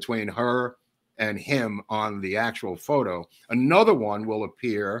daylight between her and him on the actual photo. Another one will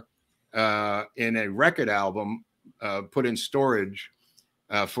appear in a record album put in storage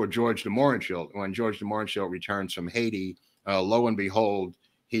for George de Mohrenschildt. When George de Mohrenschildt returns from Haiti, lo and behold,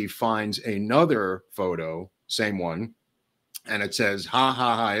 he finds another photo, same one, and it says, ha,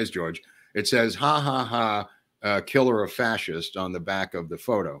 ha, ha, is George. It says, ha, ha, ha, killer of fascist on the back of the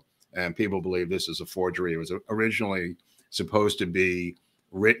photo. And people believe this is a forgery. It was originally supposed to be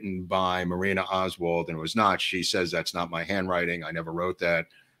written by Marina Oswald, and it was not. She says, that's not my handwriting. I never wrote that.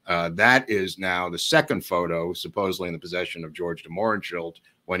 That is now the second photo, supposedly in the possession of George de Mohrenschildt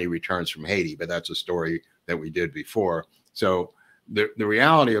when he returns from Haiti. But that's a story that we did before. So the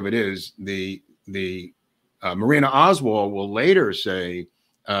reality of it is the Marina Oswald will later say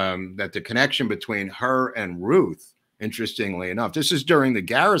that the connection between her and Ruth, interestingly enough, this is during the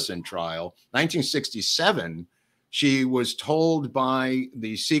Garrison trial, 1967, she was told by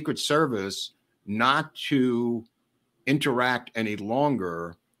the Secret Service not to interact any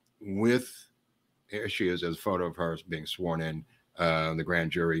longer with, here she is as a photo of her being sworn in the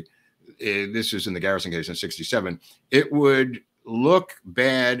grand jury, this is in the Garrison case in 67, it would look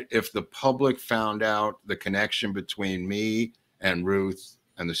bad if the public found out the connection between me and Ruth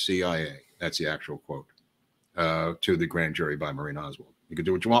and the CIA. That's the actual quote to the grand jury by Marina Oswald. You can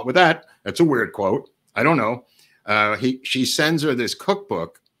do what you want with that. That's a weird quote. I don't know. She sends her this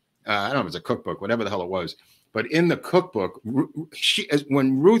cookbook. I don't know if it's a cookbook, whatever the hell it was. But in the cookbook,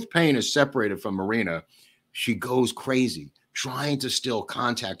 when Ruth Paine is separated from Marina, she goes crazy, trying to still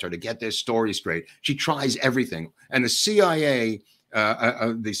contact her to get this story straight. She tries everything. And the CIA,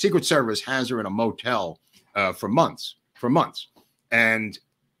 the Secret Service, has her in a motel for months. And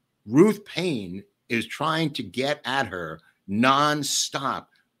Ruth Paine is trying to get at her nonstop,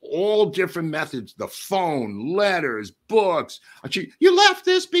 all different methods, the phone, letters, books. You left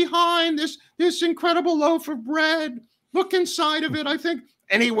this behind, this incredible loaf of bread. Look inside of it, I think.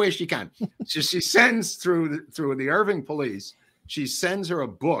 Any way she can. So she sends through the Irving police, she sends her a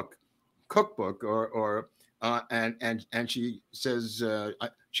cookbook, and she says,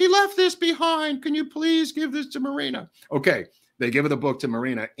 she left this behind. Can you please give this to Marina? Okay. They give her the book to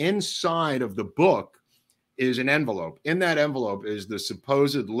Marina. Inside of the book is an envelope. In that envelope is the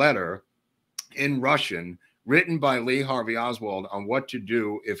supposed letter in Russian written by Lee Harvey Oswald on what to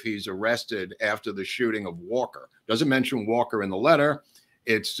do if he's arrested after the shooting of Walker. Doesn't mention Walker in the letter.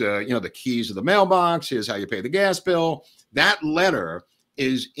 It's, the keys of the mailbox. Here's how you pay the gas bill. That letter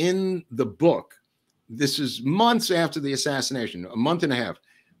is in the book. This is months after the assassination, a month and a half.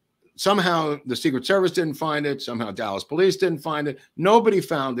 Somehow the Secret Service didn't find it. Somehow Dallas police didn't find it. Nobody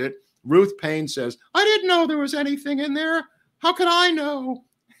found it. Ruth Paine says, I didn't know there was anything in there. How could I know?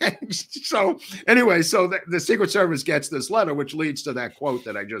 So anyway, so the Secret Service gets this letter, which leads to that quote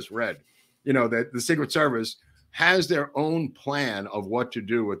that I just read. You know, that the Secret Service has their own plan of what to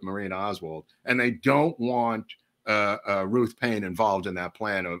do with Marina Oswald, and they don't want Ruth Paine involved in that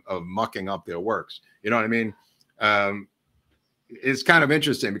plan of mucking up their works. You know what I mean? It's kind of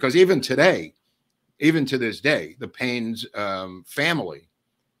interesting because even today, even to this day, the Paine's family,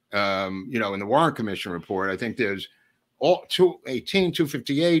 in the Warren Commission report, I think there's all 218,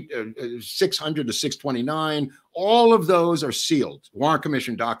 258, 600 to 629. All of those are sealed. Warren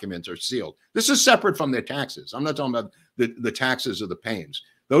Commission documents are sealed. This is separate from their taxes. I'm not talking about the taxes of the Paines.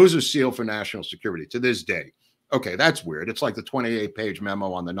 Those are sealed for national security to this day. Okay, that's weird. It's like the 28-page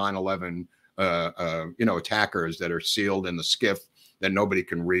memo on the 9/11 attackers that are sealed in the skiff that nobody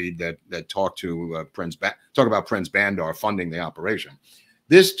can read, that talk about Prince Bandar funding the operation.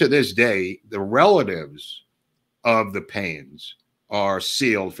 This to this day, the relatives of the Paines are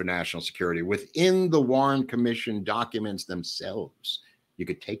sealed for national security within the Warren Commission documents themselves. You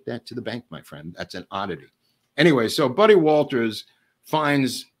could take that to the bank, my friend. That's an oddity. Anyway, so Buddy Walters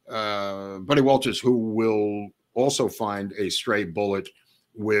finds who will also find a stray bullet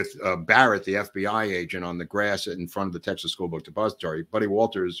with Barrett, the FBI agent, on the grass in front of the Texas School Book Depository. Buddy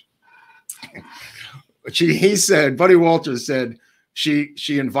Walters, Buddy Walters said she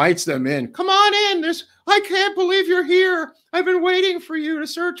invites them in. Come on in. I can't believe you're here. I've been waiting for you to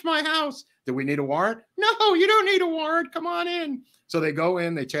search my house. Do we need a warrant? No, you don't need a warrant. Come on in. So they go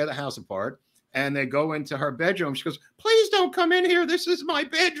in, they tear the house apart, and they go into her bedroom. She goes, please don't come in here. This is my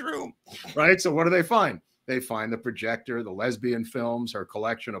bedroom. Right? So what do they find? They find the projector, the lesbian films, her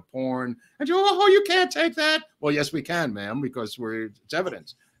collection of porn. And you go, oh, you can't take that. Well, yes, we can, ma'am, because it's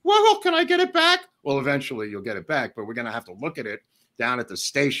evidence. Well, can I get it back? Well, eventually you'll get it back, but we're going to have to look at it down at the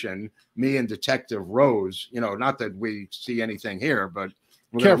station, me and Detective Rose. Not that we see anything here, but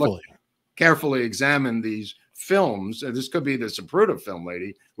we're going to carefully examine these films. This could be the Zapruder film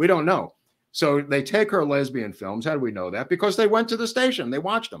lady. We don't know. So they take her lesbian films. How do we know that? Because they went to the station. They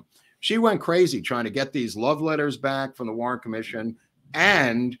watched them. She went crazy trying to get these love letters back from the Warren Commission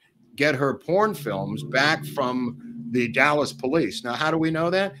and get her porn films back from the Dallas police. Now, how do we know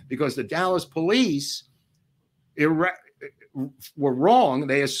that? Because the Dallas police were wrong.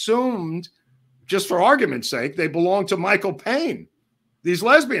 They assumed, just for argument's sake, they belonged to Michael Paine, these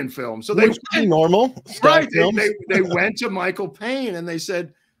lesbian films. So they pretty normal. Right. They went to Michael Paine and they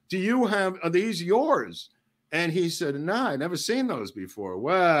said, are these yours? And he said, no, I've never seen those before.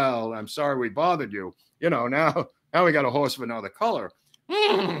 Well, I'm sorry we bothered you. Now we got a horse of another color.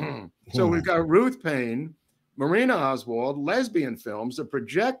 So we've got Ruth Paine, Marina Oswald, lesbian films, the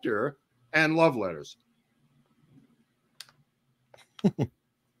projector, and love letters. I'm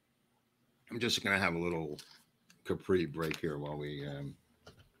just going to have a little Capri break here while we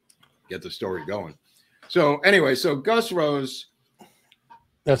get the story going. So anyway, so Gus Rose.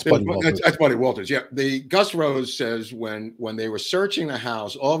 That's Buddy Walters. That's Buddy Walters. Yeah. The Gus Rose says when they were searching the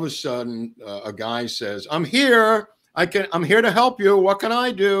house, all of a sudden a guy says, I'm here. I'm here to help you. What can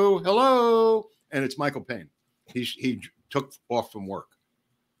I do? Hello. And it's Michael Paine. He took off from work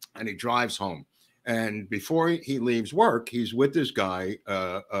and he drives home. And before he leaves work, he's with this guy,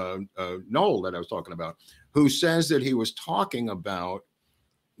 Noel, that I was talking about, who says that he was talking about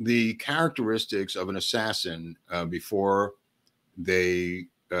the characteristics of an assassin before they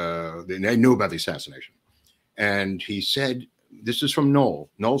knew about the assassination. And he said, this is from Noel.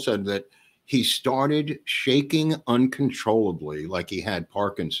 Noel said that he started shaking uncontrollably like he had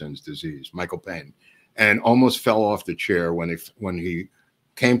Parkinson's disease, Michael Paine, and almost fell off the chair when he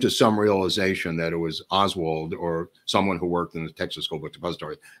came to some realization that it was Oswald or someone who worked in the Texas School Book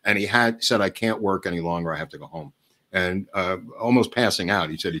Depository. And he had said, I can't work any longer. I have to go home. And almost passing out,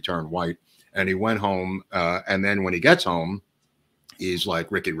 he said he turned white and he went home. And then when he gets home, he's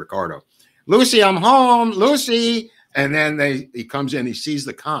like Ricky Ricardo, Lucy, I'm home, Lucy. And then he comes in, he sees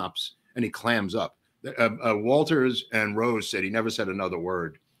the cops and he clams up. Walters and Rose said he never said another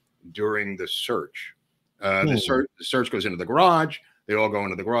word during the search. The search goes into the garage. They all go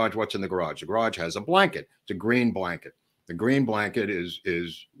into the garage. What's in the garage? The garage has a blanket. It's a green blanket. The green blanket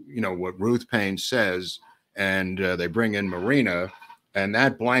is what Ruth Paine says, and they bring in Marina, and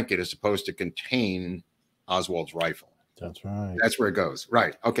that blanket is supposed to contain Oswald's rifle. That's right. That's where it goes.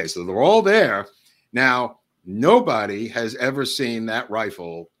 Right. Okay, so they're all there. Now, nobody has ever seen that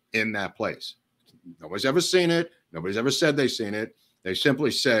rifle in that place. Nobody's ever seen it. Nobody's ever said they've seen it. They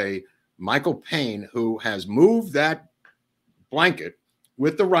simply say Michael Paine, who has moved that blanket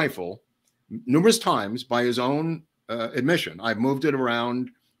with the rifle numerous times by his own admission. I've moved it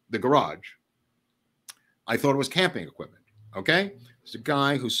around the garage. I thought it was camping equipment. Okay. It's a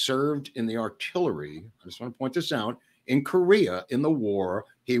guy who served in the artillery. I just want to point this out. In Korea, in the war,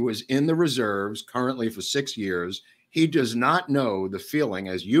 he was in the reserves currently for 6 years. He does not know the feeling,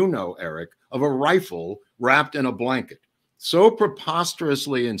 as you know, Eric, of a rifle wrapped in a blanket. So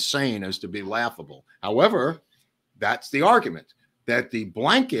preposterously insane as to be laughable. However, that's the argument, that the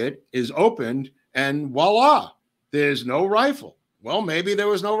blanket is opened and voila, there's no rifle. Well, maybe there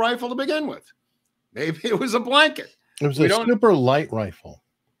was no rifle to begin with. Maybe it was a blanket. It was a super light rifle.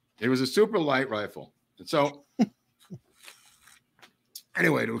 It was a super light rifle. And so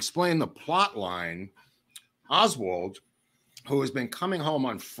anyway, to explain the plot line, Oswald, who has been coming home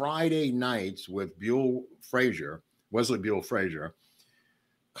on Friday nights with Wesley Buell Frazier,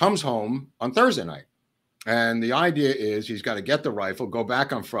 comes home on Thursday night. And the idea is he's got to get the rifle, go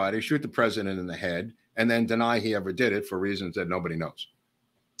back on Friday, shoot the president in the head, and then deny he ever did it for reasons that nobody knows.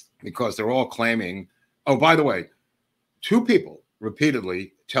 Because they're all claiming, oh, by the way, 2 people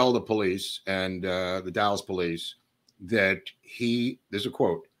repeatedly tell the police and the Dallas police that there's a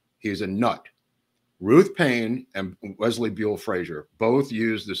quote, he's a nut. Ruth Paine and Wesley Buell Frazier both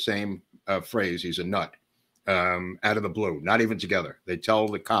use the same phrase, he's a nut, out of the blue, not even together. They tell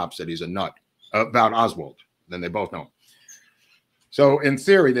the cops that he's a nut about Oswald. Then they both know. So in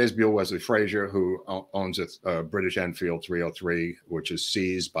theory, there's Buell Wesley Frazier, who owns a British Enfield 303, which is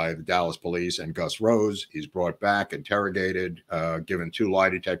seized by the Dallas police and Gus Rose. He's brought back, interrogated, given 2 lie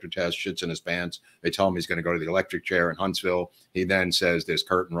detector tests, shits in his pants. They tell him he's going to go to the electric chair in Huntsville. He then says there's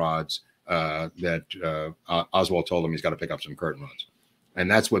curtain rods that Oswald told him he's got to pick up some curtain rods.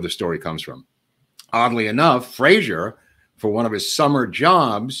 And that's where the story comes from. Oddly enough, Frazier, for one of his summer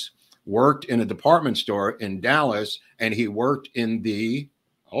jobs, worked in a department store in Dallas, and he worked in the,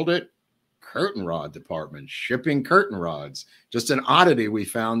 curtain rod department, shipping curtain rods. Just an oddity we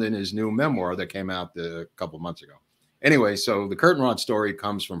found in his new memoir that came out a couple months ago. Anyway, so the curtain rod story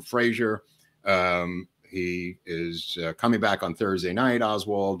comes from Frazier. He is coming back on Thursday night,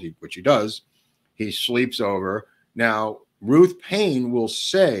 Oswald, which he does. He sleeps over. Now, Ruth Paine will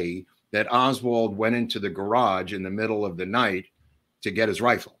say that Oswald went into the garage in the middle of the night to get his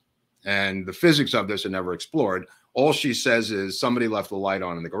rifle. And the physics of this are never explored. All she says is somebody left the light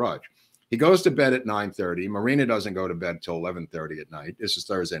on in the garage. He goes to bed at 9:30. Marina doesn't go to bed till 11:30 at night. This is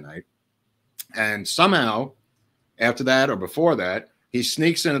Thursday night. And somehow, after that or before that, he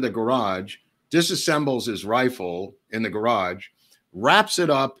sneaks into the garage, disassembles his rifle in the garage, wraps it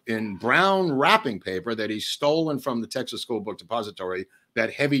up in brown wrapping paper that he's stolen from the Texas School Book Depository,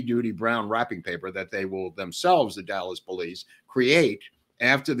 that heavy-duty brown wrapping paper that they will themselves, the Dallas police, create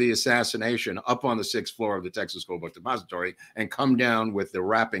after the assassination up on the 6th floor of the Texas School Book Depository, and come down with the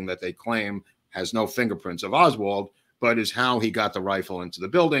wrapping that they claim has no fingerprints of Oswald, but is how he got the rifle into the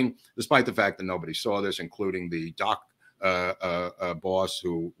building, despite the fact that nobody saw this, including the dock boss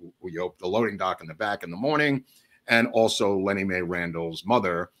who opened the loading dock in the back in the morning, and also Lenny Mae Randall's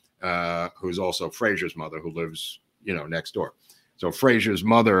mother, who's also Frazier's mother, who lives, next door. So Frazier's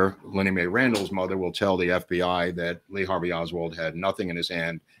mother, Lennie Mae Randall's mother, will tell the FBI that Lee Harvey Oswald had nothing in his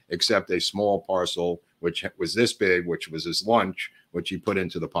hand except a small parcel, which was this big, which was his lunch, which he put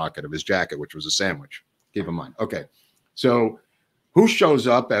into the pocket of his jacket, which was a sandwich. Keep in mind. Okay. So who shows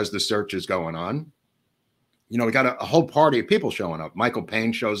up as the search is going on? You know, we got a whole party of people showing up. Michael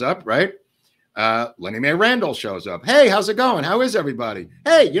Paine shows up, right? Lennie Mae Randall shows up. Hey, how's it going? How is everybody?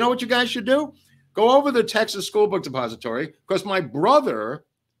 Hey, you know what you guys should do? Go over to the Texas School Book Depository because my brother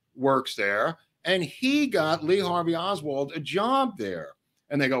works there and he got Lee Harvey Oswald a job there.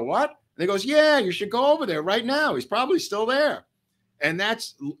 And they go, what? And he goes, yeah, you should go over there right now. He's probably still there. And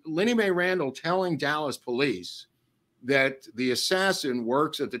that's Lennie Mae Randall telling Dallas police that the assassin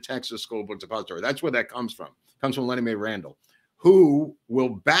works at the Texas School Book Depository. That's where that comes from. It comes from Lennie Mae Randall, who will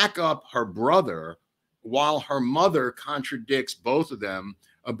back up her brother while her mother contradicts both of them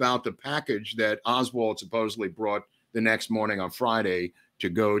about the package that Oswald supposedly brought the next morning on Friday to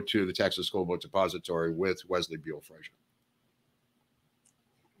go to the Texas School Book Depository with Wesley Buell Frazier.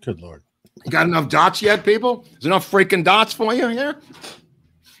 Good Lord. You got enough dots yet, people? There's enough freaking dots for you here?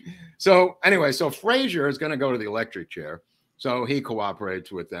 So anyway, so Frazier is going to go to the electric chair. So he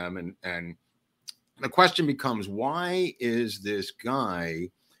cooperates with them. And the question becomes, why is this guy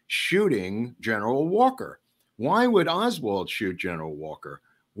shooting General Walker? Why would Oswald shoot General Walker?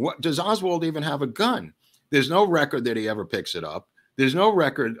 What does Oswald even have a gun? There's no record that he ever picks it up. There's no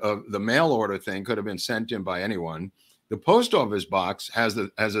record of the mail order thing could have been sent in by anyone. The post office box has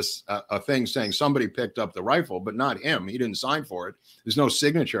a thing saying somebody picked up the rifle, but not him. He didn't sign for it. There's no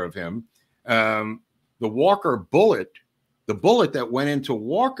signature of him. The Walker bullet, the bullet that went into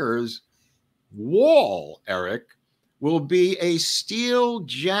Walker's wall, Eric, will be a steel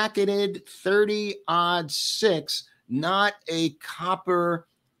jacketed 30-06, not a copper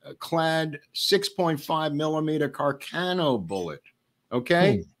clad 6.5 millimeter Carcano bullet.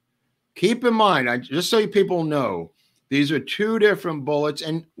 Okay. Keep in mind, just so you people know, these are two different bullets.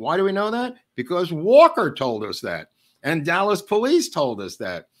 And why do we know that? Because Walker told us that. And Dallas police told us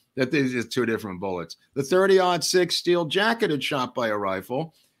that these are two different bullets. The 30-06 steel jacketed shot by a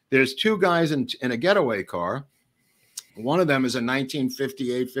rifle. There's two guys in a getaway car. One of them is a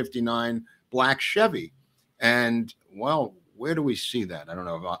 1958-59 black Chevy. And, well, where do we see that? I don't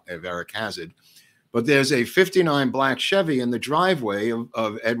know if Eric has it. But there's a 59 black Chevy in the driveway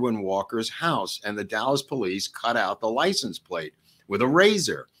of Edwin Walker's house. And the Dallas police cut out the license plate with a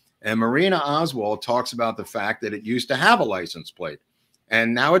razor. And Marina Oswald talks about the fact that it used to have a license plate.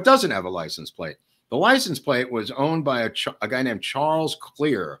 And now it doesn't have a license plate. The license plate was owned by a guy named Charles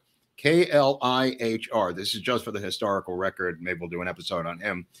Clear, Klihr. This is just for the historical record. Maybe we'll do an episode on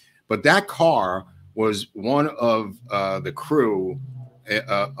him. But that car was one of the crew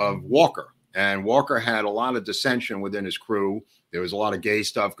of Walker. And Walker had a lot of dissension within his crew. There was a lot of gay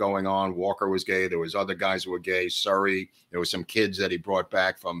stuff going on. Walker was gay. There was other guys who were gay. Surrey. There were some kids that he brought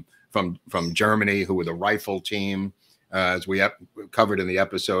back from Germany who were the rifle team. As we covered in the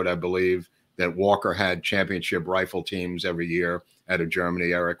episode, I believe, that Walker had championship rifle teams every year out of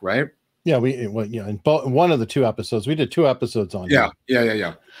Germany, Eric, right? Yeah, in one of the two episodes. We did 2 episodes on Yeah.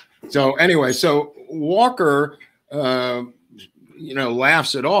 So anyway, so Walker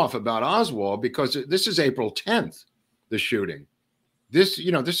laughs it off about Oswald because this is April 10th, the shooting. This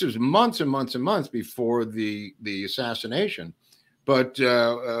is months and months and months before the assassination. But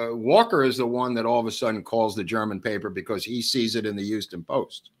Walker is the one that all of a sudden calls the German paper because he sees it in the Houston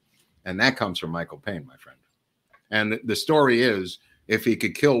Post. And that comes from Michael Paine, my friend. And the story is, if he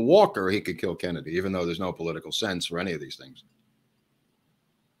could kill Walker, he could kill Kennedy, even though there's no political sense for any of these things.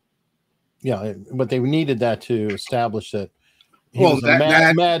 Yeah, but they needed that to establish that he was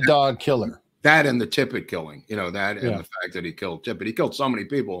a mad dog killer. That and the Tippit killing, that and the fact that he killed Tippit. He killed so many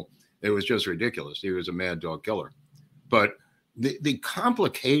people, it was just ridiculous. He was a mad dog killer. But the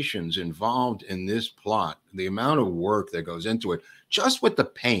complications involved in this plot, the amount of work that goes into it, just with the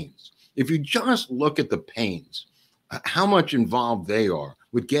Paines, if you just look at the Paines, how much involved they are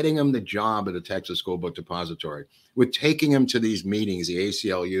with getting him the job at the Texas School Book Depository, with taking him to these meetings, the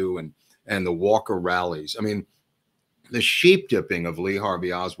ACLU and the Walker rallies. I mean, the sheep dipping of Lee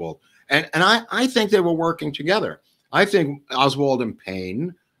Harvey Oswald. And I think they were working together. I think Oswald and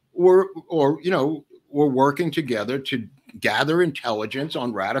Paine were working together to gather intelligence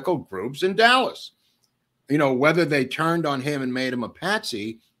on radical groups in Dallas. Whether they turned on him and made him a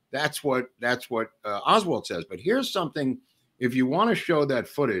patsy, that's what Oswald says. But here's something, if you want to show that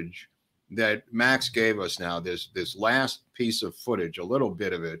footage that Max gave us now, this last piece of footage, a little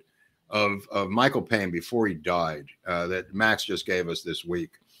bit of it, of Michael Paine before he died, that Max just gave us this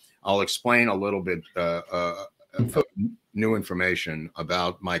week. I'll explain a little bit. new information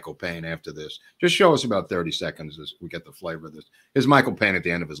about Michael Paine after this. Just show us about 30 seconds as we get the flavor of this. Here's Michael Paine at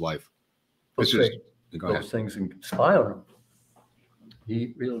the end of his life. This is, go ahead. Those things inspired him.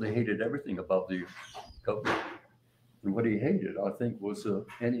 He really hated everything about the government. And what he hated, I think, was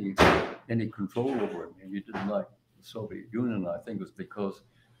any control over him. And he didn't like the Soviet Union, I think, was because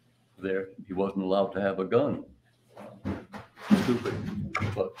he wasn't allowed to have a gun. Stupid,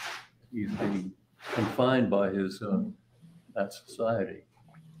 but he's being confined by his that society.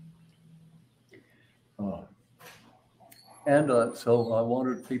 So I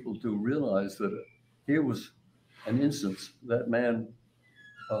wanted people to realize that here was an instance that man,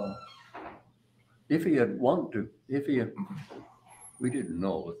 if he had wanted to, we didn't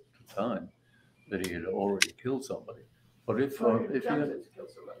know at the time that he had already killed somebody. But if he had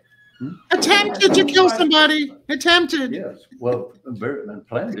attempted to kill somebody, attempted. Yes, well, and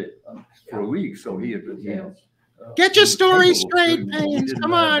planned it for a week, so he had been. Get your story straight, Paine.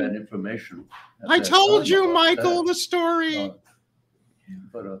 Come on. That information. I told you, Michael, the story.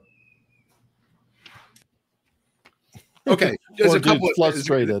 Okay, there's a couple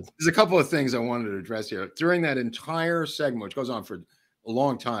of things I wanted to address here. During that entire segment, which goes on for a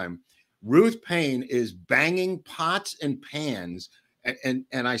long time, Ruth Paine is banging pots and pans. And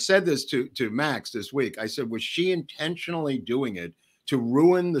I said this to Max this week. I said, was she intentionally doing it to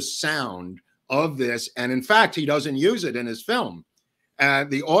ruin the sound of this? And in fact, he doesn't use it in his film.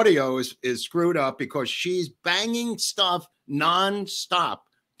 The audio is screwed up because she's banging stuff nonstop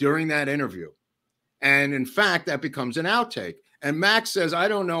during that interview. And in fact, that becomes an outtake. And Max says, I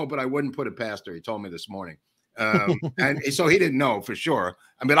don't know, but I wouldn't put it past her. He told me this morning. And so he didn't know for sure.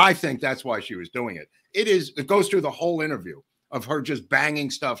 I mean, I think that's why she was doing it. It goes through the whole interview of her just banging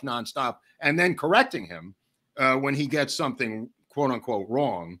stuff nonstop and then correcting him when he gets something quote unquote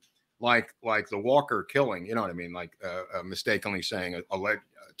wrong, like the Walker killing, you know what I mean? Like mistakenly saying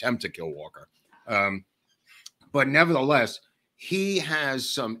attempt to kill Walker. But nevertheless, he has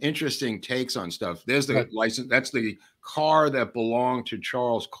some interesting takes on stuff. There's the license. That's the car that belonged to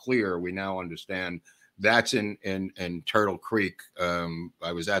Charles Clear. We now understand that's in Turtle Creek.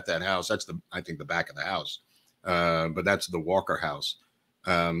 I was at that house. That's I think the back of the house. But that's the Walker house.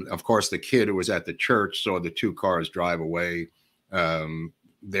 Of course, the kid who was at the church saw the two cars drive away,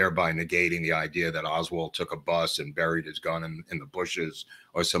 thereby negating the idea that Oswald took a bus and buried his gun in the bushes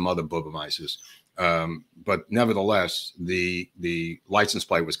or some other boobamises. But nevertheless, the license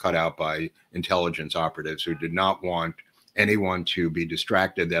plate was cut out by intelligence operatives who did not want anyone to be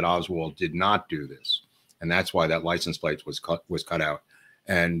distracted that Oswald did not do this. And that's why that license plate was cut out.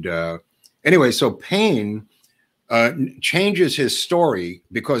 And anyway, so Paine changes his story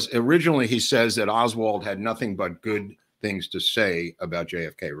because originally he says that Oswald had nothing but good things to say about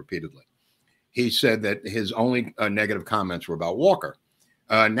JFK repeatedly. He said that his only negative comments were about Walker.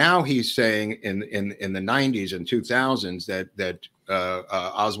 Now he's saying in the 90s and 2000s that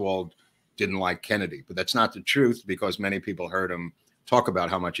Oswald didn't like Kennedy, but that's not the truth because many people heard him talk about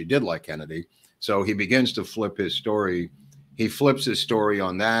how much he did like Kennedy. So he begins to flip his story. He flips his story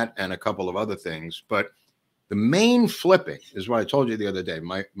on that and a couple of other things. But the main flipping is what I told you the other day.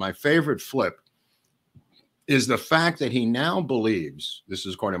 My favorite flip is the fact that he now believes, this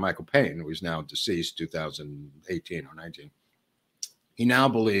is according to Michael Paine, who is now deceased 2018 or 19. He now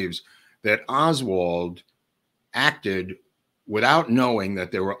believes that Oswald acted without knowing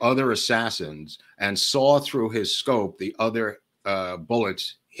that there were other assassins and saw through his scope the other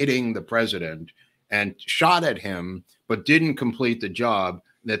bullets hitting the president and shot at him, but didn't complete the job,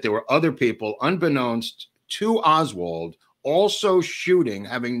 that there were other people, unbeknownst to Oswald, also shooting,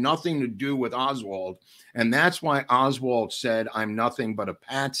 having nothing to do with Oswald. And that's why Oswald said, I'm nothing but a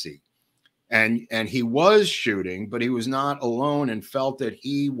patsy. And he was shooting, but he was not alone and felt that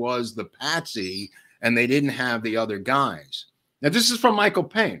he was the patsy and they didn't have the other guys. Now, this is from Michael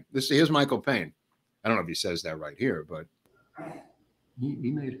Paine. Here's Michael Paine. I don't know if he says that right here, but.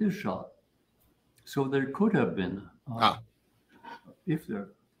 He made his shot. So there could have been, if there,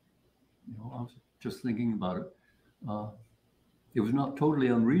 I was just thinking about it. It was not totally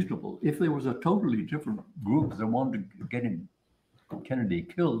unreasonable. If there was a totally different group that wanted to get Kennedy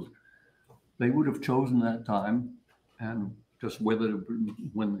killed, they would have chosen that time, and just whether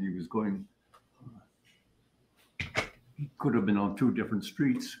when he was going, he could have been on two different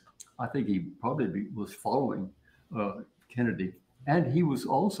streets. I think he probably was following Kennedy, and he was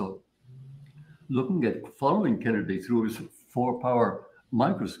also following Kennedy through his 4-power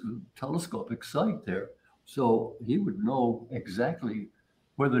telescopic sight there. So he would know exactly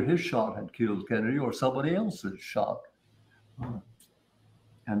whether his shot had killed Kennedy or somebody else's shot.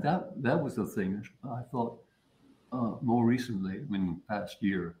 And that was the thing I thought more recently, I mean, past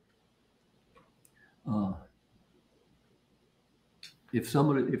year, if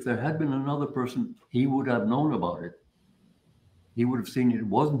there had been another person, he would have known about it. He would have seen it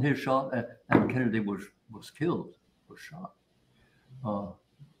wasn't his shot, and Kennedy was killed, was shot.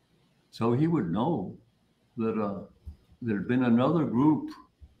 So he would know that there had been another group,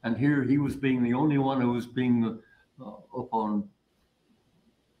 and here he was being the only one who was being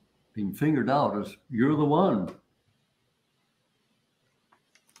being fingered out as you're the one.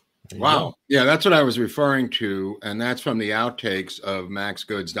 Wow. Yeah, that's what I was referring to. And that's from the outtakes of Max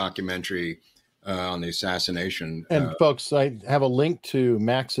Good's documentary on the assassination. And folks, I have a link to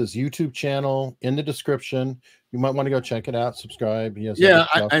Max's YouTube channel in the description. You might want to go check it out, subscribe. He has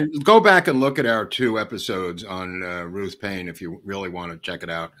and go back and look at our 2 episodes on Ruth Paine if you really want to check it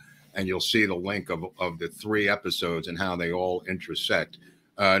out. And you'll see the link of the 3 episodes and how they all intersect.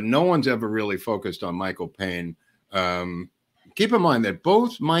 No one's ever really focused on Michael Paine. Keep in mind that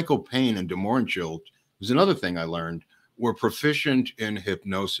both Michael Paine and de Mohrenschildt, was another thing I learned, were proficient in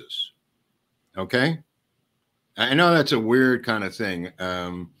hypnosis. Okay? I know that's a weird kind of thing,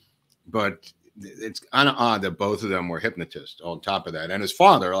 but it's kind of odd that both of them were hypnotists on top of that. And his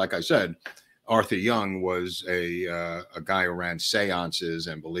father, like I said, Arthur Young, was a guy who ran seances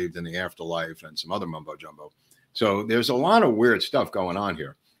and believed in the afterlife and some other mumbo jumbo. So there's a lot of weird stuff going on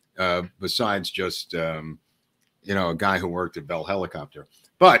here, besides just, you know, a guy who worked at Bell Helicopter.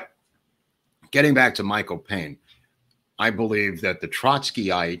 But getting back to Michael Paine, I believe that the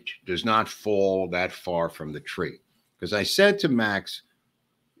Trotskyite does not fall that far from the tree. Because I said to Max,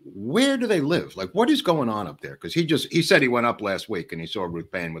 where do they live? Like, what is going on up there? Because he said he went up last week and he saw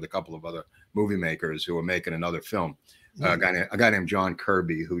Ruth Paine with a couple of other movie makers who were making another film. A guy named John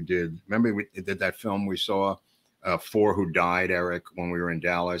Kirby who remember we did that film we saw, 4 Who Died, Eric, when we were in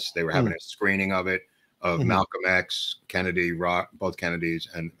Dallas. They were having a screening of it, of Malcolm X, Kennedy, both Kennedys,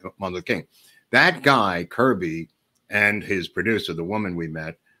 and Martin Luther King. That guy, Kirby, and his producer, the woman we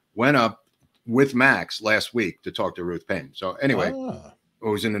met, went up with Max last week to talk to Ruth Paine. So anyway, it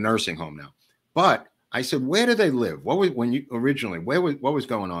was in a nursing home now. But I said, where do they live? What was what was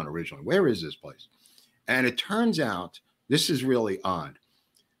going on originally? Where is this place? And it turns out, this is really odd.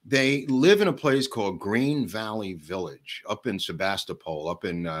 They live in a place called Green Valley Village up in Sebastopol, up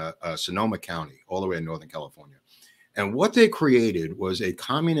in Sonoma County, all the way in Northern California. And what they created was a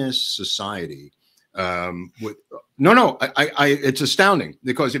communist society. It's astounding,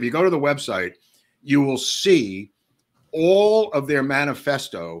 because if you go to the website, you will see all of their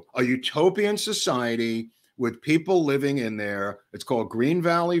manifesto, a utopian society with people living in there. It's called Green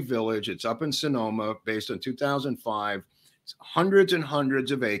Valley Village. It's up in Sonoma, based on 2005. It's hundreds and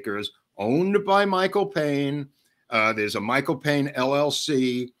hundreds of acres, owned by Michael Paine. There's a Michael Paine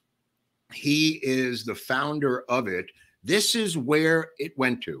LLC. He is the founder of it. This is where it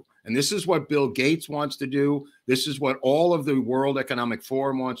went to. And this is what Bill Gates wants to do. This is what all of the World Economic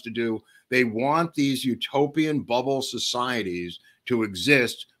Forum wants to do. They want these utopian bubble societies to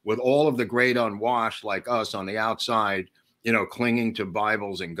exist with all of the great unwashed like us on the outside, you know, clinging to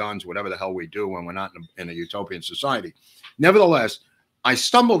Bibles and guns, whatever the hell we do when we're not in a utopian society. Nevertheless, I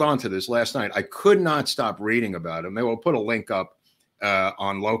stumbled onto this last night. I could not stop reading about it. They will put a link up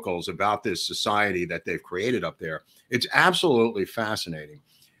on Locals about this society that they've created up there. It's absolutely fascinating.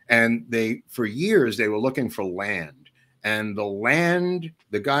 And for years, they were looking for land. And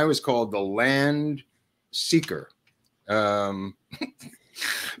the guy was called the Land Seeker. The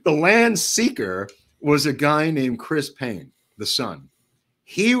Land Seeker was a guy named Chris Paine, the son.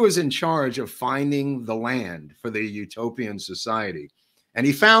 He was in charge of finding the land for the utopian society. And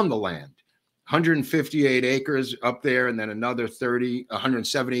he found the land, 158 acres up there, and then another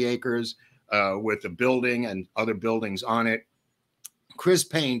 170 acres with a building and other buildings on it. Chris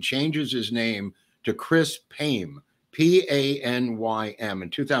Paine changes his name to Chris Paine, Panym. In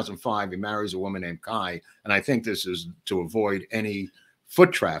 2005, he marries a woman named Kai, and I think this is to avoid any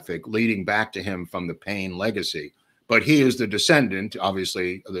foot traffic leading back to him from the Paine legacy. But he is the descendant,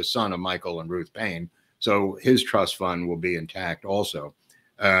 obviously, the son of Michael and Ruth Paine, so his trust fund will be intact also.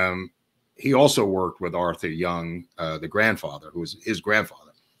 He also worked with Arthur Young, the grandfather, who was his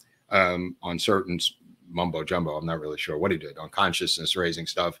grandfather, on certain mumbo jumbo. I'm not really sure what he did on consciousness raising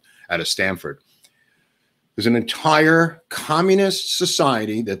stuff out of Stanford. There's an entire communist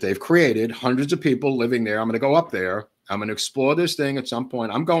society that they've created, hundreds of people living there. I'm going to go up there. I'm going to explore this thing at some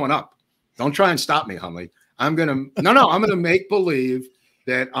point. I'm going up. Don't try and stop me, Hunley. I'm going to make believe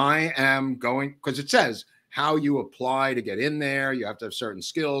that I am going, because it says how you apply to get in there. You have to have certain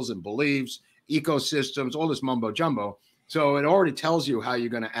skills and beliefs, ecosystems, all this mumbo jumbo. So it already tells you how you're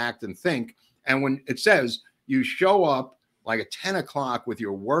going to act and think. And when it says you show up like at 10 o'clock with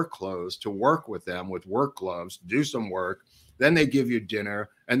your work clothes to work with them with work gloves, do some work. Then they give you dinner,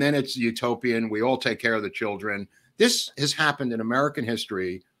 and then it's utopian. We all take care of the children. This has happened in American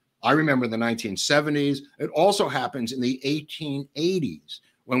history. I remember the 1970s. It also happens in the 1880s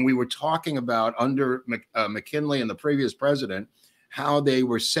when we were talking about under McKinley and the previous president, how they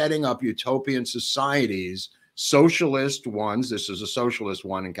were setting up utopian societies, socialist ones. This is a socialist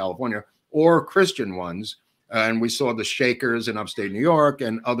one in California, or Christian ones. And we saw the Shakers in upstate New York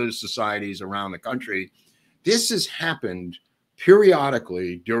and other societies around the country. This has happened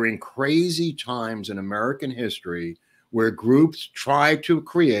periodically during crazy times in American history where groups try to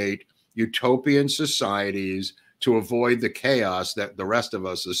create utopian societies to avoid the chaos that the rest of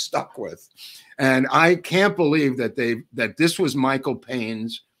us is stuck with. And I can't believe that this was Michael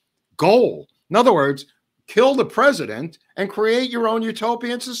Paine's goal. In other words, kill the president and create your own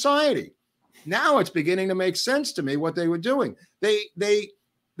utopian society. Now it's beginning to make sense to me what they were doing. The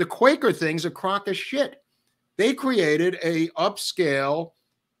Quaker thing's a crock of shit. They created a upscale,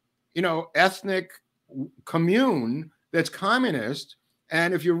 ethnic commune that's communist.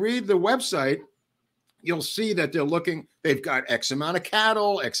 And if you read the website, you'll see that they've got X amount of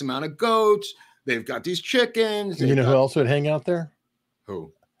cattle, X amount of goats. They've got these chickens. You know who else would hang out there?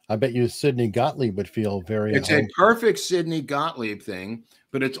 Who? I bet you Sidney Gottlieb would feel very. It's a perfect Sidney Gottlieb thing,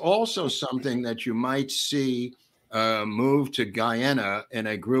 but it's also something that you might see move to Guyana in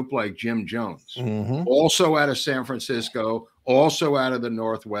a group like Jim Jones, also out of San Francisco, also out of the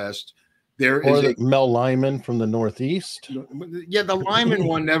Northwest. Mel Lyman from the Northeast. Yeah, the Lyman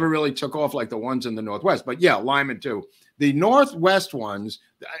one never really took off like the ones in the Northwest, but yeah, Lyman too. The Northwest ones,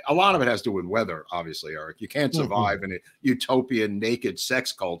 a lot of it has to do with weather, obviously, Eric. You can't survive in a utopian naked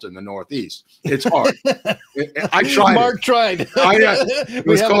sex cult in the Northeast. It's hard. I tried. Mark tried. We have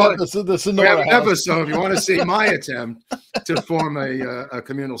an episode. If you want to see my attempt to form a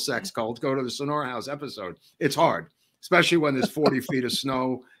communal sex cult, go to the Sonora House episode. It's hard, especially when there's 40 feet of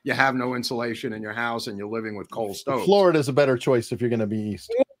snow. You have no insulation in your house, and you're living with coal stoves. Florida is a better choice if you're going to be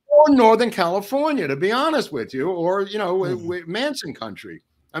east. Or Northern California, to be honest with you, or, Manson country.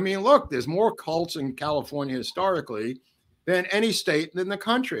 I mean, look, there's more cults in California historically than any state in the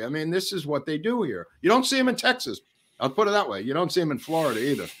country. I mean, this is what they do here. You don't see them in Texas. I'll put it that way. You don't see them in Florida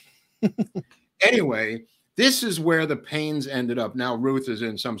either. Anyway, this is where the Paines ended up. Now, Ruth is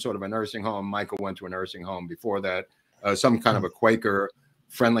in some sort of a nursing home. Michael went to a nursing home before that, some kind of a Quaker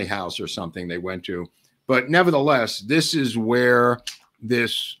friendly house or something they went to. But nevertheless, this is where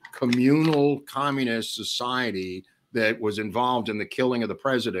this communal communist society that was involved in the killing of the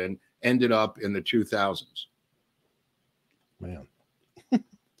president ended up in the 2000s. Man.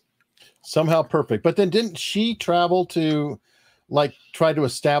 Somehow perfect. But then didn't she travel to try to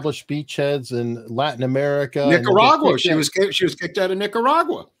establish beachheads in Latin America? Nicaragua. She was kicked out of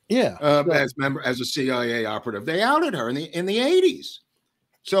Nicaragua. Yeah. As a CIA operative. They outed her in the 80s.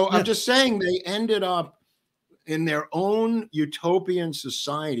 So I'm just saying they ended up in their own utopian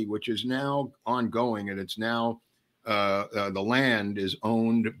society, which is now ongoing, and it's now the land is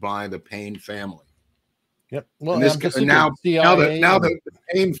owned by the Paine family. Yep. Well, now the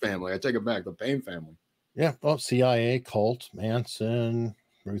Paine family. I take it back. The Paine family. Yeah. Well, CIA, cult, Manson,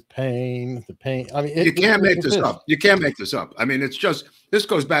 Ruth Paine, the Paine. I mean, you can't make this up. You can't make this up. I mean, it's just this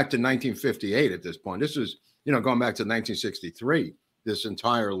goes back to 1958 at this point. This is going back to 1963. This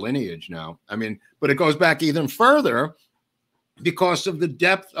entire lineage now. I mean, but it goes back even further because of the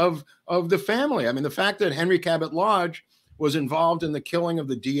depth of the family. I mean, the fact that Henry Cabot Lodge was involved in the killing of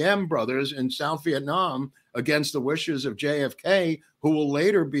the Diem brothers in South Vietnam against the wishes of JFK, who will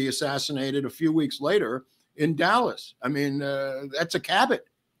later be assassinated a few weeks later in Dallas. I mean, that's a Cabot.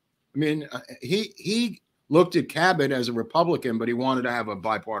 I mean, he looked at Cabot as a Republican, but he wanted to have a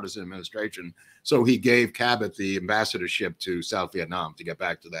bipartisan administration. So he gave Cabot the ambassadorship to South Vietnam, to get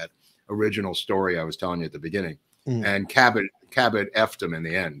back to that original story I was telling you at the beginning. And Cabot effed him in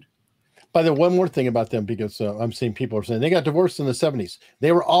the end. By the way, one more thing about them, because I'm seeing people are saying they got divorced in the 70s.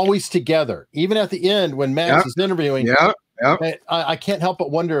 They were always together, even at the end when Max is interviewing. I can't help but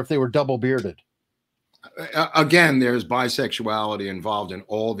wonder if they were double bearded. Again, there's bisexuality involved in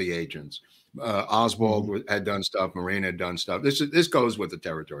all the agents. Oswald had done stuff. Marina had done stuff. This goes with the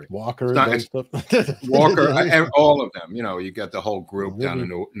territory. Walker, Walker, all of them. You got the whole group down in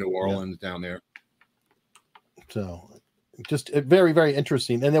New Orleans down there. So, just very, very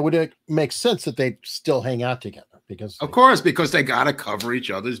interesting. And it would make sense that they still hang out together because, of course, because they got to cover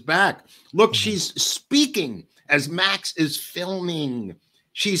each other's back. Look, she's speaking as Max is filming.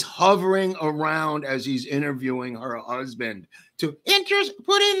 She's hovering around as he's interviewing her husband to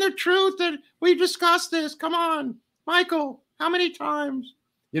put in the truth that we discussed this. Come on, Michael, how many times?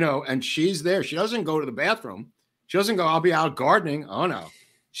 You know, and she's there. She doesn't go to the bathroom. She doesn't go, I'll be out gardening. Oh, no.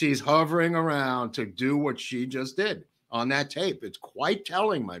 She's hovering around to do what she just did on that tape. It's quite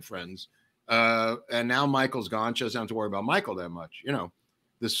telling, my friends. And now Michael's gone. She doesn't have to worry about Michael that much. You know,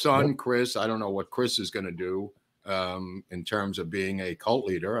 the son, Chris, I don't know what Chris is going to do in terms of being a cult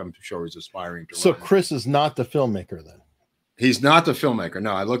leader. I'm sure he's aspiring to So run. Chris is not the filmmaker then? He's not the filmmaker.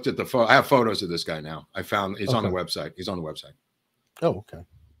 No, I looked at the I have photos of this guy now. I found he's on the website. He's on the website. Oh, okay.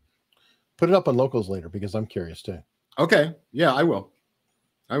 Put it up on Locals later because I'm curious too. Okay. Yeah, I will.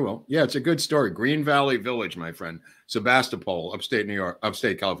 I will. Yeah, it's a good story. Green Valley Village, my friend. Sebastopol, upstate New York,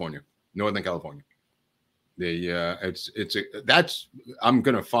 upstate California, Northern California. I'm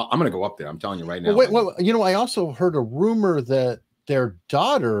gonna go up there. I'm telling you right now. Well, you know, I also heard a rumor that their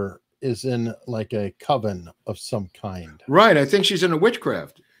daughter is in like a coven of some kind. Right. I think she's in a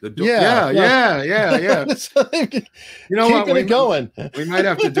witchcraft. Yeah. You know what? Keeping it going. We might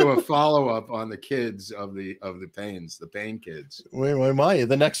have to do a follow-up on the kids of the Paines, the Paine kids. Wait,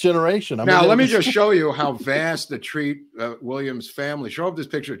 the next generation. Now, let me just show you how vast the Treat Williams family. Show up this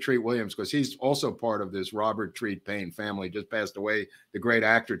picture of Treat Williams because he's also part of this Robert Treat Paine family. Just passed away. The great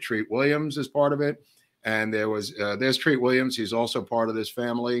actor Treat Williams is part of it. And there's Treat Williams. He's also part of this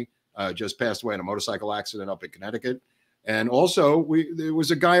family. Just passed away in a motorcycle accident up in Connecticut. And also, there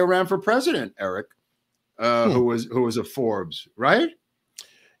was a guy around for president, Eric, who was a Forbes, right?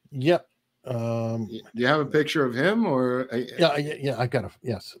 Yep. Do you have a picture of him, or yeah, I got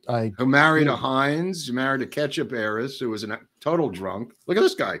who married a Heinz, married a ketchup heiress who was a total drunk. Look at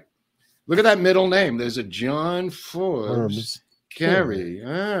this guy. Look at that middle name. There's a John Forbes Carey.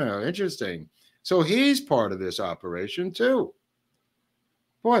 Oh, interesting. So he's part of this operation too.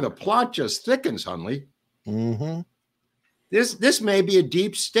 Boy, the plot just thickens, Hunley. Mm-hmm. This may be a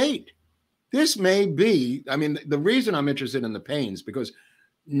deep state. This may be, I mean, the reason I'm interested in the Paines, because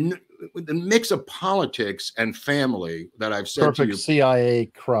the mix of politics and family that I've said to you. CIA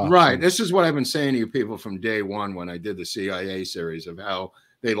cross. Right. This is what I've been saying to you people from day one when I did the CIA series of how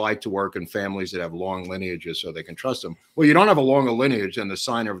they like to work in families that have long lineages so they can trust them. Well, you don't have a longer lineage than the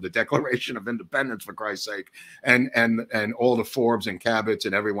signer of the Declaration of Independence, for Christ's sake, and all the Forbes and Cabots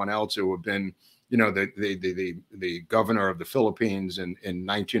and everyone else who have been, you know, the governor of the Philippines in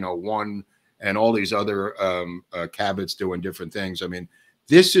 1901 and all these other Cabots doing different things. I mean,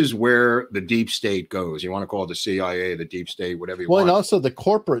 this is where the deep state goes. You want to call it the CIA, the deep state, whatever you want. Well, and also the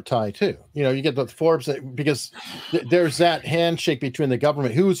corporate tie too. You know, you get the Forbes because there's that handshake between the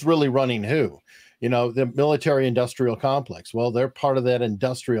government. Who's really running who? You know, the military industrial complex. Well, they're part of that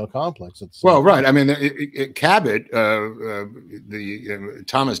industrial complex. Well, right. I mean, Cabot,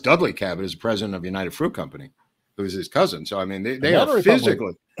 Thomas Dudley Cabot is the president of United Fruit Company, who's his cousin. So, I mean, they are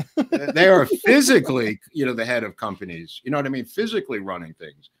physically, you know, the head of companies, you know what I mean? Physically running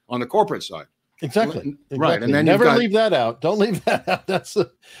things on the corporate side. Exactly. Right. And then never leave that out. Don't leave that out.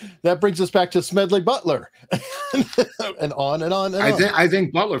 That brings us back to Smedley Butler and on and on. I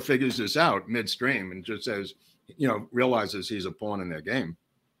think Butler figures this out midstream and just says, you know, realizes he's a pawn in their game.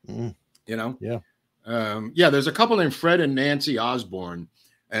 You know? Yeah. There's a couple named Fred and Nancy Osborne,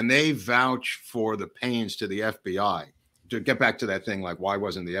 and they vouch for the Paines to the FBI. To get back to that thing, like, why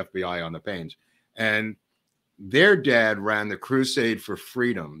wasn't the FBI on the Paines? And their dad ran the Crusade for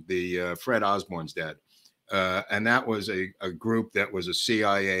Freedom, the Fred Osborne's dad. And that was a group that was a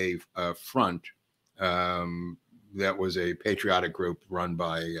CIA front that was a patriotic group run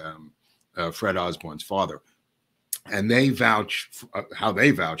by Fred Osborne's father. And they vouch, how they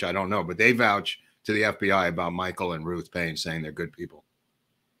vouch, I don't know, but they vouch to the FBI about Michael and Ruth Paine, saying they're good people.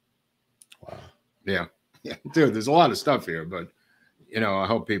 Wow. Yeah. Dude, there's a lot of stuff here, but you know, I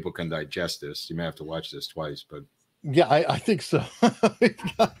hope people can digest this. You may have to watch this twice, but yeah, I think so.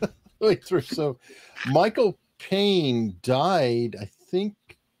 Wait through. So Michael Paine died, I think,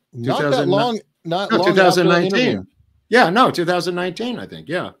 not that long. Not long 2019. Yeah, no, 2019, I think.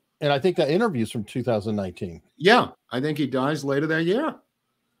 Yeah. And I think that interview's from 2019. Yeah, I think he dies later that year.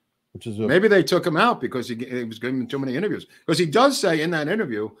 Which is maybe they took him out because he was giving too many interviews. Because he does say in that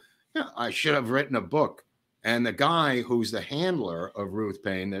interview, yeah, I should have written a book. And the guy who's the handler of Ruth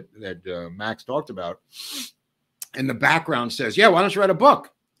Paine that Max talked about in the background says, yeah, why don't you write a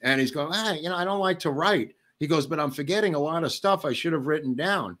book? And he's going, you know, I don't like to write. He goes, but I'm forgetting a lot of stuff I should have written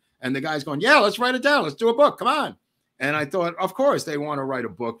down. And the guy's going, yeah, let's write it down. Let's do a book. Come on. And I thought, of course, they want to write a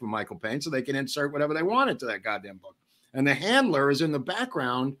book for Michael Paine so they can insert whatever they want into that goddamn book. And the handler is in the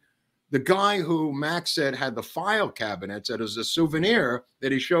background. The guy who Max said had the file cabinets that was a souvenir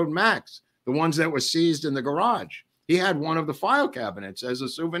that he showed Max. The ones that were seized in the garage. He had one of the file cabinets as a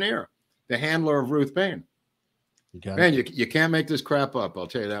souvenir. The handler of Ruth Paine. Man, you can't make this crap up. I'll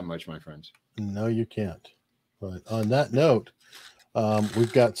tell you that much, my friends. No, you can't. But on that note,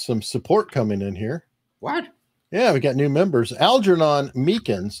 we've got some support coming in here. What? Yeah, we got new members. Algernon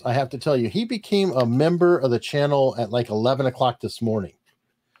Meekins, I have to tell you, he became a member of the channel at like 11 o'clock this morning.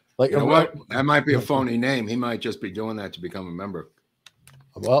 Like, you know what? That might be a phony name. He might just be doing that to become a member.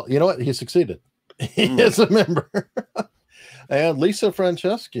 Well, you know what? He succeeded. He is a member. And Lisa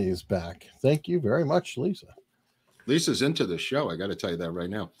Franceschi is back. Thank you very much, Lisa. Lisa's into the show. I got to tell you that right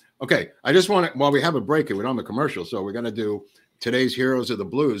now. Okay, I just want to, while we have a break, we're on the commercial, so we're going to do today's Heroes of the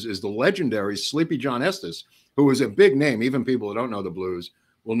Blues is the legendary Sleepy John Estes, who is a big name. Even people who don't know the blues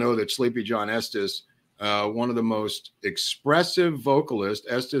will know that Sleepy John Estes, one of the most expressive vocalists.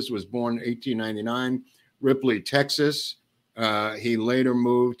 Estes was born in 1899, Ripley, Texas. He later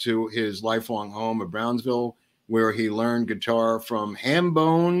moved to his lifelong home of Brownsville, where he learned guitar from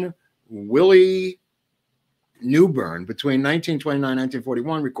Hambone Willie Newburn. Between 1929 and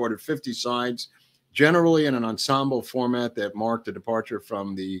 1941, recorded 50 sides, generally in an ensemble format that marked a departure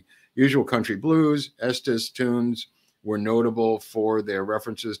from the usual country blues. Estes' tunes were notable for their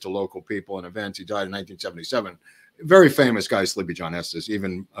references to local people and events. He died in 1977. Very famous guy, Sleepy John Estes.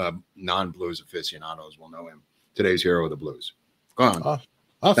 Even non-blues aficionados will know him. Today's hero of the blues. Go on.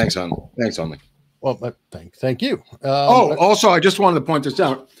 Awesome. Thanks, Hunley. Thanks, Hunley. Well, thank you. Also, I just wanted to point this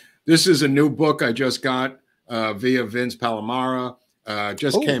out. This is a new book I just got via Vince Palomara.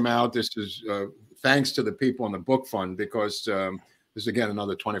 Just came out. This is thanks to the people in the book fund, because this is, again,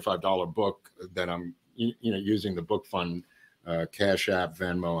 another $25 book that I'm using the book fund, Cash App,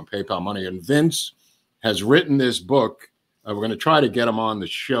 Venmo, and PayPal money. And Vince has written this book. We're going to try to get him on the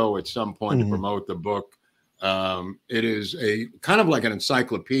show at some point to promote the book. It is a kind of like an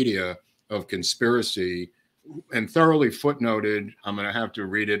encyclopedia of conspiracy and thoroughly footnoted. I'm going to have to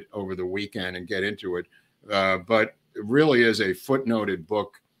read it over the weekend and get into it. But it really is a footnoted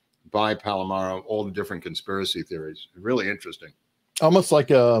book by Palomaro, all the different conspiracy theories. Really interesting. Almost like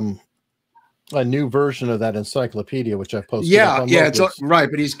a new version of that encyclopedia, which I posted. Yeah, it's right.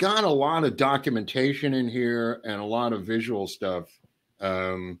 But he's got a lot of documentation in here and a lot of visual stuff.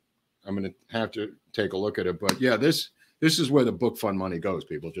 I'm going to have to take a look at it. But yeah, this is where the book fund money goes,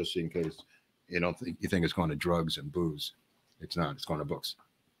 people, just in case you think it's going to drugs and booze. It's not. It's going to books.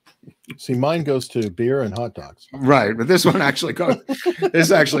 See, mine goes to beer and hot dogs. Right, but this one actually goes.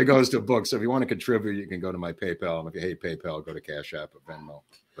 This actually goes to books. So if you want to contribute, you can go to my PayPal. And if you hate PayPal, go to Cash App or Venmo.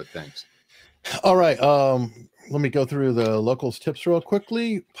 But thanks. All right. Let me go through the locals tips real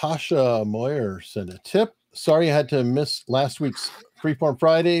quickly. Pasha Moyer sent a tip. Sorry I had to miss last week's Freeform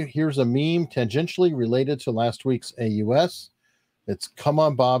Friday. Here's a meme tangentially related to last week's AUS. It's Come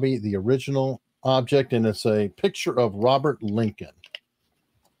On Bobby, the original object, and it's a picture of Robert Lincoln.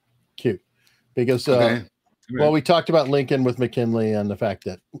 Cute. Because, well, we talked about Lincoln with McKinley and the fact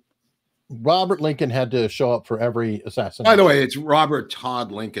that Robert Lincoln had to show up for every assassination. By the way, it's Robert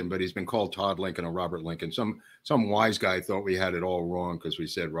Todd Lincoln, but he's been called Todd Lincoln or Robert Lincoln. Some wise guy thought we had it all wrong because we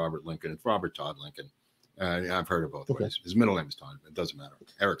said Robert Lincoln. It's Robert Todd Lincoln. I've heard it both ways. His middle name is Todd. It doesn't matter.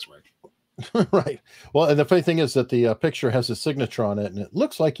 Eric's right. Right. Well, and the funny thing is that the picture has his signature on it, and it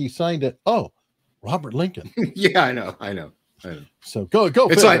looks like he signed it. Oh, Robert Lincoln. Yeah, I know. So go.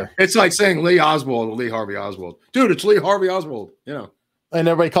 It's like saying Lee Oswald or Lee Harvey Oswald. Dude, it's Lee Harvey Oswald. And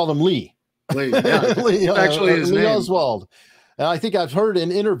everybody called him Lee. Lee, yeah. Lee, actually his Lee name. Oswald. And I think I've heard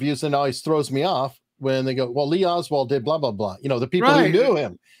in interviews, and it always throws me off when they go, "Well, Lee Oswald did blah blah blah." The people who knew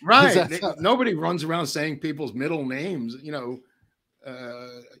him. Right. Nobody runs around saying people's middle names.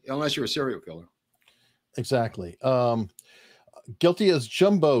 Unless you're a serial killer. Exactly. Guilty as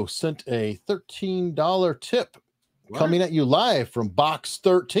Jumbo sent a $13 tip. What? Coming at you live from Box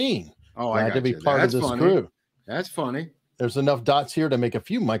 13. Oh, I had to be part of this crew. That's funny. There's enough dots here to make a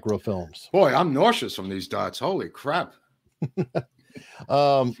few microfilms. Boy, I'm nauseous from these dots. Holy crap.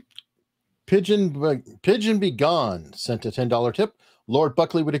 Pigeon Be Gone sent a $10 tip. Lord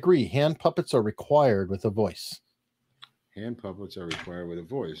Buckley would agree. Hand puppets are required with a voice. Hand puppets are required with a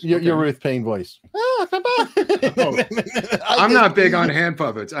voice. Your Ruth Paine voice. I'm not big on hand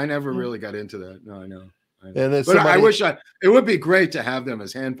puppets. I never really got into that. No, I know. But I wish it would be great to have them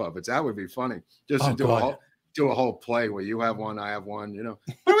as hand puppets. That would be funny. Just to do a whole play where you have one, I have one. What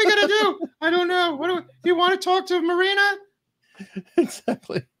are we gonna do? I don't know. You want to talk to Marina?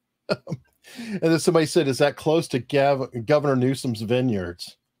 Exactly. And then somebody said, "Is that close to Governor Newsom's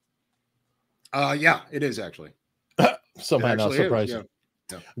vineyards?" Yeah, it is actually. Somehow not surprising.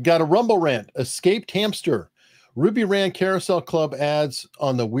 Yeah. Got a Rumble rant. Escaped hamster. Ruby ran Carousel Club ads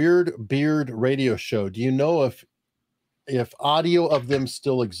on the Weird Beard radio show. Do you know if if audio of them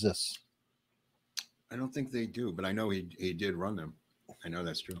still exists. I don't think they do, but I know he did run them. I know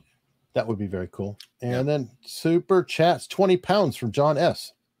that's true. That would be very cool. And then super chats, 20 pounds from John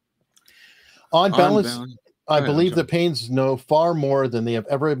S. On balance, I believe the Paines know far more than they have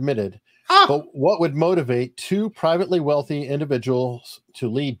ever admitted. But what would motivate two privately wealthy individuals to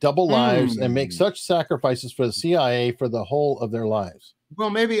lead double lives and make such sacrifices for the CIA for the whole of their lives? Well,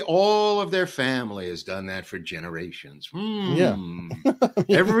 maybe all of their family has done that for generations. Yeah.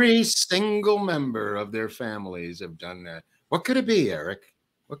 Every single member of their families have done that. What could it be, Eric?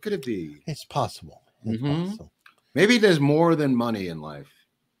 What could it be? It's possible. It's possible. Maybe there's more than money in life.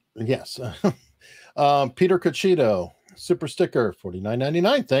 Yes. Peter Cachito, super sticker,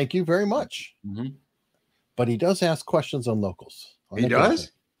 $49.99. Thank you very much. But he does ask questions on locals. He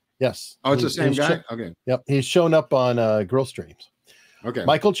does? Yes. Oh, it's the same guy? Okay. Yep. He's shown up on Grill Streams. Okay.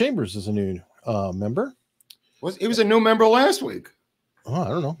 Michael Chambers is a new member. He was a new member last week. Oh, I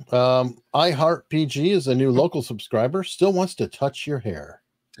don't know. iHeart PG is a new local subscriber. Still wants to touch your hair.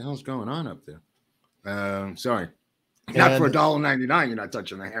 What the hell's going on up there? Sorry. Not for $1.99. You're not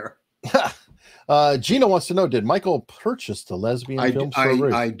touching the hair. Gina wants to know, did Michael purchase the lesbian films for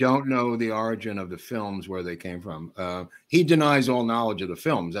Ruth? I don't know the origin of the films, where they came from. He denies all knowledge of the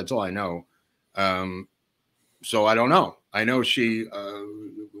films. That's all I know. So I don't know. I know she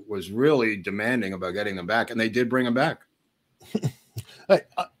was really demanding about getting them back, and they did bring them back.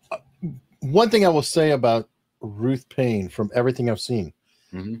 One thing I will say about Ruth Paine, from everything I've seen,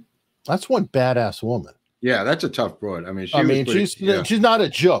 that's one badass woman. Yeah, that's a tough broad. I mean, she's not a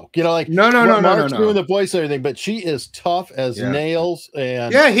joke. You know, like no. Mark's doing the voice and everything, but she is tough as nails.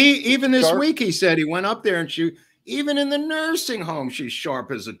 And even this week he said he went up there and even in the nursing home, she's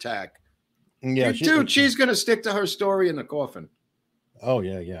sharp as a tack. Yeah, she's going to stick to her story in the coffin. Oh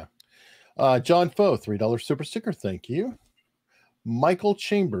yeah. John Foe, $3 super sticker. Thank you. Michael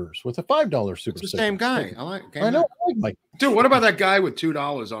Chambers with a $5 super sticker. It's the same guy. I know. I like Mike. Dude, what about that guy with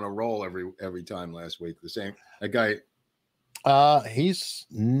 $2 on a roll every time last week? The same that guy. He's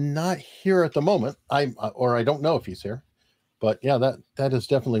not here at the moment. I don't know if he's here, but yeah, that is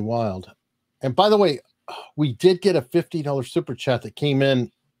definitely wild. And by the way, we did get a $50 super chat that came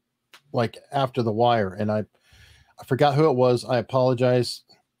in like after the wire, and I forgot who it was. I apologize.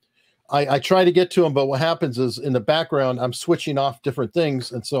 I try to get to him, but what happens is in the background, I'm switching off different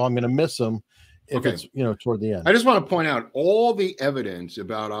things, and so I'm going to miss him if it's toward the end. I just want to point out all the evidence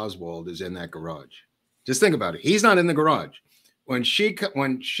about Oswald is in that garage. Just think about it. He's not in the garage. When she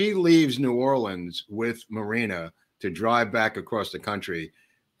leaves New Orleans with Marina to drive back across the country,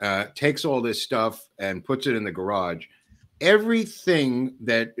 takes all this stuff and puts it in the garage. Everything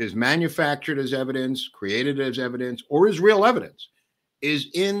that is manufactured as evidence, created as evidence, or is real evidence is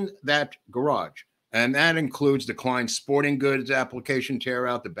in that garage. And that includes the Klein Sporting Goods application tear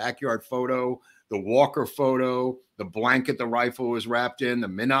out, the backyard photo, the Walker photo, the blanket the rifle was wrapped in, the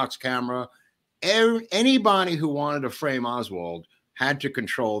Minox camera. Anybody who wanted to frame Oswald had to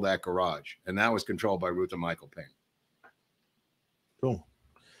control that garage. And that was controlled by Ruth and Michael Paine. Cool.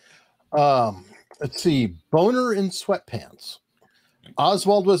 Let's see. Boner in sweatpants.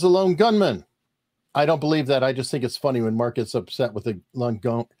 Oswald was a lone gunman. I don't believe that. I just think it's funny when Mark gets upset with the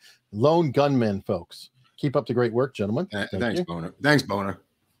lone gunmen, folks. Keep up the great work, gentlemen. Thanks, Boner. Thanks, Boner.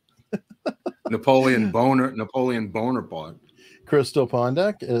 Napoleon Bonaparte. Crystal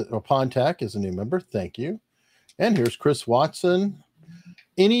Pontac is a new member. Thank you. And here's Chris Watson.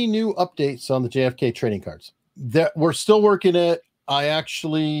 Any new updates on the JFK trading cards? That we're still working it. I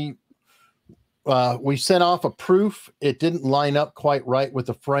actually we sent off a proof. It didn't line up quite right with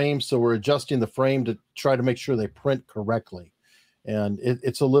the frame, so we're adjusting the frame to try to make sure they print correctly. And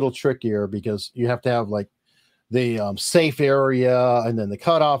it's a little trickier because you have to have like the safe area and then the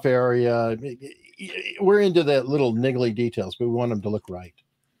cutoff area. We're into the little niggly details, but we want them to look right.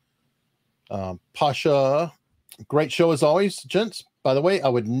 Pasha, great show as always, gents. By the way, I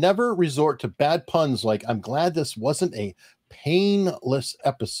would never resort to bad puns like I'm glad this wasn't a painless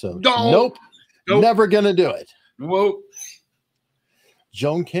episode. Nope. Never gonna do it. Whoa.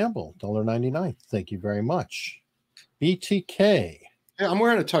 Joan Campbell, $1.99. Thank you very much. BTK. Yeah, I'm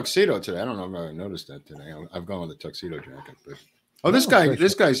wearing a tuxedo today. I don't know if I noticed that today. I've gone with a tuxedo jacket, but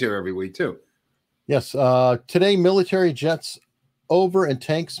this guy's here every week too. Yes. Today, military jets over and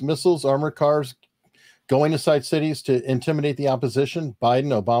tanks, missiles, armored cars going inside cities to intimidate the opposition.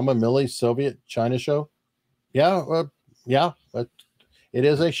 Biden, Obama, Milley, Soviet, China show. Yeah, but it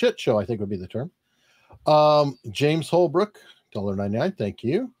is a shit show, I think would be the term. James Holbrook, $1.99. Thank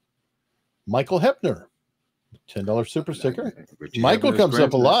you. Michael Hepner, $10 super sticker. Michael comes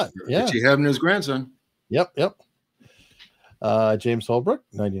up a lot. Yeah. Richie Hebner's grandson. Yep. James Holbrook,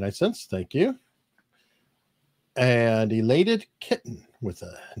 99 cents. Thank you. And Elated Kitten with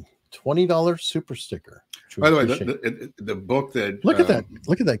a $20 super sticker. By the way, the book that look at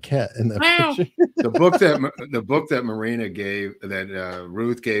that cat in that picture. the book that Marina gave, that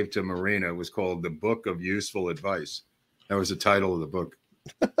Ruth gave to Marina, was called The Book of Useful Advice. That was the title of the book.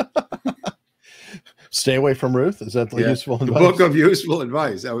 Stay away from Ruth. Is that the useful advice? The Book of Useful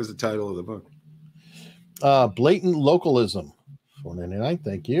Advice. That was the title of the book. Blatant Localism, $4.99.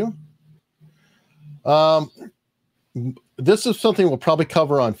 Thank you. This is something we'll probably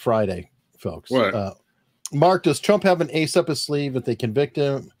cover on Friday, folks. What? Mark, does Trump have an ace up his sleeve if they convict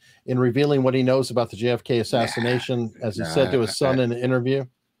him in revealing what he knows about the JFK assassination, as he said to his son in an interview?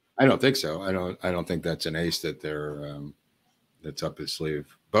 I don't think so. I don't think that's an ace that that's up his sleeve.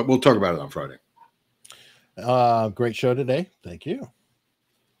 But we'll talk about it on Friday. Great show today. Thank you.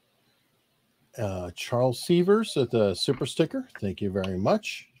 Charles Severs at the super sticker. Thank you very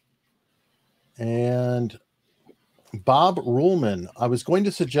much. And Bob Ruhlman, I was going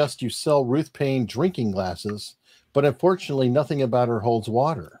to suggest you sell Ruth Paine drinking glasses, but unfortunately nothing about her holds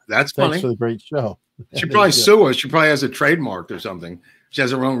water. That's Thanks funny. for the great show. She probably sue us. She probably has it trademarked or something. She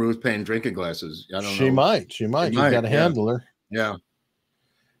has her own Ruth Paine drinking glasses. I don't know. She might. You've got to handle her. Yeah.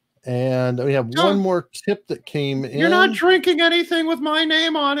 And we have one more tip that came in. You're not drinking anything with my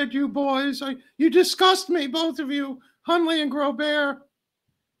name on it, you boys. You disgust me, both of you, Hunley and Groubert.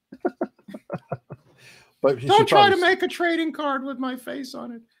 But don't try to make a trading card with my face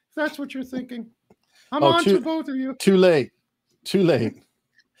on it, if that's what you're thinking. I'm on to both of you. Too late.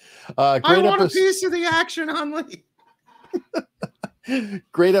 I want a piece of the action, Hunley.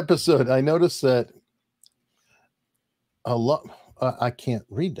 Great episode. I noticed that a lot. I can't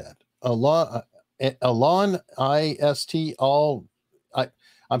read that. Alon IST all.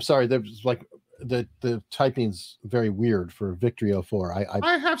 I'm sorry. There's like the typing's very weird for Victory 04.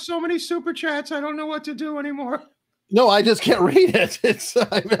 I have so many super chats. I don't know what to do anymore. No, I just can't read it.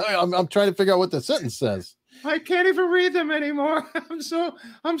 I'm trying to figure out what the sentence says. I can't even read them anymore.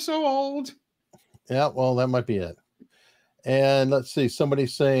 I'm so old. Yeah, well, that might be it. And let's see.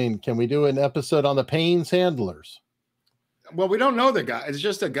 Somebody's saying, can we do an episode on the Paine's handlers? Well, we don't know the guy. It's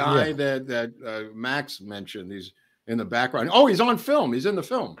just a guy that Max mentioned. He's in the background. Oh, he's on film. He's in the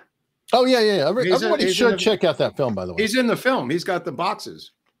film. Oh, yeah. Everybody should check out that film, by the way. He's in the film. He's got the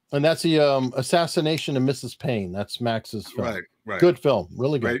boxes. And that's the Assassination of Mrs. Paine. That's Max's film. Right. Good film.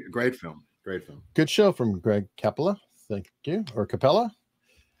 Really good. Great film. Good show from Greg Capella. Thank you. Or Capella.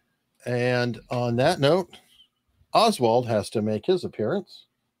 And on that note, Oswald has to make his appearance.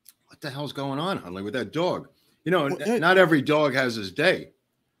 What the hell's going on, Hunley, with that dog? You know, not every dog has his day.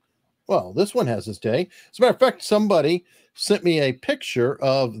 Well, this one has his day. As a matter of fact, somebody sent me a picture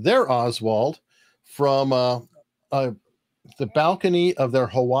of their Oswald from the balcony of their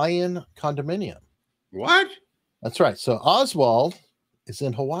Hawaiian condominium. What? That's right. So Oswald is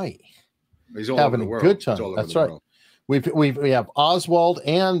in Hawaii. He's all having over the world. A good time. That's right. World. We have Oswald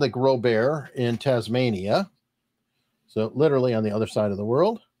and the Groubert in Tasmania. So literally on the other side of the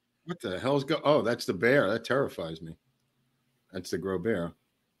world. What the hell's Oh, that's the bear. That terrifies me. That's the Groubert.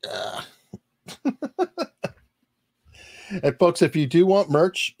 And folks, if you do want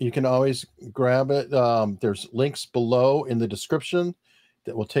merch, you can always grab it. There's links below in the description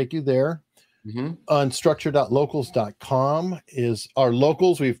that will take you there. Unstructured.locals.com is our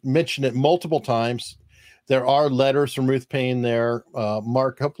locals. We've mentioned it multiple times. There are letters from Ruth Paine there.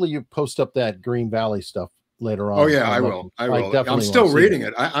 Mark, hopefully you post up that Green Valley stuff later on. Oh yeah, I will. I'm still reading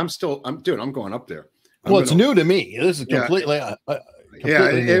it. I'm going up there. It's new to me. This is completely.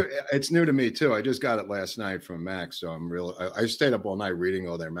 It's new to me too. I just got it last night from Max, so I stayed up all night reading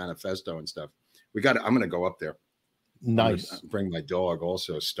all their manifesto and stuff. I'm going to go up there. Nice. Bring my dog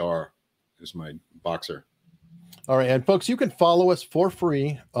also. Star is my boxer. All right, and folks, you can follow us for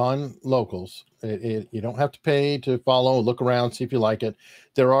free on Locals. You don't have to pay to follow. Look around, see if you like it.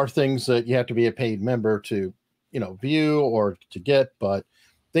 There are things that you have to be a paid member to, view or to get, but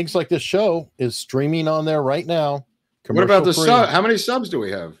things like this show is streaming on there right now. What about the sub? How many subs do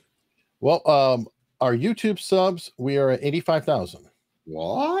we have? Well, our YouTube subs, we are at 85,000.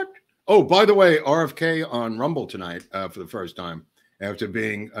 What? Oh, by the way, RFK on Rumble tonight for the first time after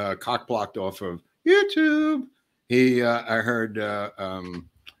being cock-blocked off of YouTube. I heard,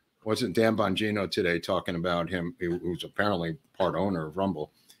 wasn't Dan Bongino today talking about him, who's apparently part owner of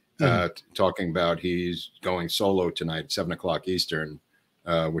Rumble, talking about he's going solo tonight, 7:00 Eastern,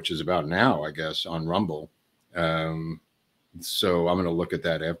 which is about now, I guess, on Rumble. So I'm going to look at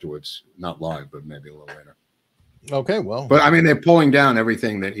that afterwards, not live, but maybe a little later. Okay, well. But I mean, they're pulling down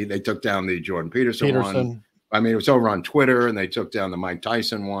everything that they took down the Jordan Peterson one. I mean, it was over on Twitter, and they took down the Mike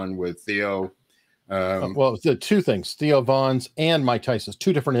Tyson one with Theo. Well, the two things, Theo Von's and Mike Tyson's,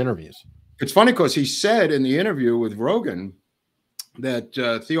 two different interviews. It's funny because he said in the interview with Rogan that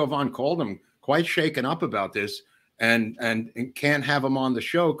Theo Von called him quite shaken up about this and can't have him on the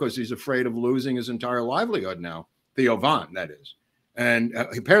show because he's afraid of losing his entire livelihood now. Theo Von, that is. And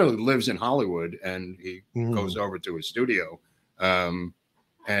he apparently lives in Hollywood, and he goes over to his studio. And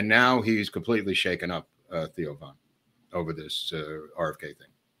now he's completely shaken up, Theo Von, over this RFK thing.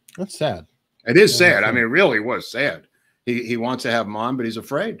 That's sad. It is sad. I mean, it really was sad. He wants to have him on, but he's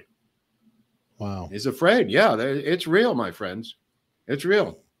afraid. Wow. He's afraid. Yeah, it's real, my friends. It's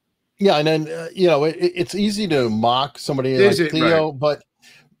real. Yeah, and then, it's easy to mock somebody like Theo, right. But,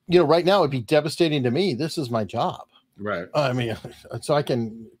 right now it'd be devastating to me. This is my job. Right. I mean, so I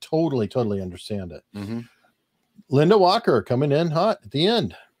can totally understand it. Linda Walker coming in hot at the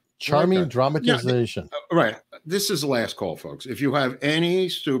end. Charming dramatization. Right. This is the last call, folks. If you have any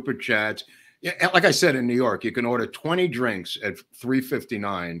super chats, like I said, in New York, you can order 20 drinks at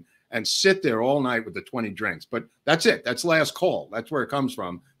 $3.59 and sit there all night with the 20 drinks. But that's it. That's last call. That's where it comes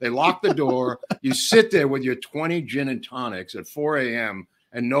from. They lock the door. You sit there with your 20 gin and tonics at 4 a.m.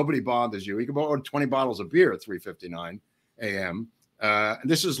 and nobody bothers you. You can order 20 bottles of beer at 3:59 a.m.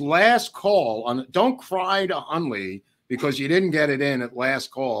 This is last call. Don't cry to Hunley because you didn't get it in at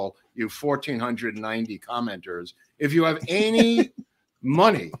last call, you 1,490 commenters. If you have any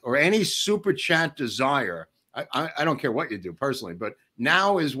money or any super chat desire, I don't care what you do personally, but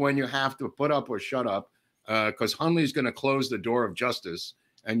now is when you have to put up or shut up because Hunley's going to close the door of justice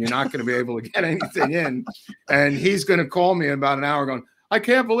and you're not going to be able to get anything in. And he's going to call me in about an hour going, I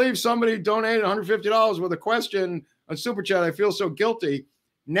can't believe somebody donated $150 with a question on Super Chat. I feel so guilty.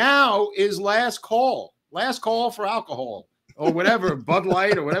 Now is last call for alcohol or whatever, Bud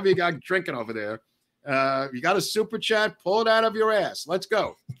Light or whatever you got drinking over there. You got a Super Chat, pull it out of your ass. Let's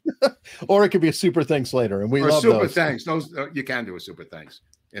go. Or it could be a super thanks later. And we love super those. Thanks. Those you can do a super thanks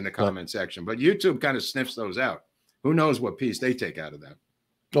in the comment section, but YouTube kind of sniffs those out. Who knows what piece they take out of that?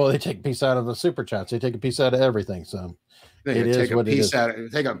 Well, they take a piece out of the Super Chats. They take a piece out of everything. So take a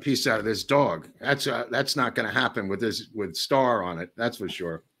piece out of this dog. That's not going to happen with Star on it. That's for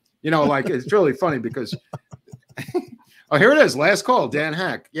sure. Like it's really funny because oh, here it is. Last call, Dan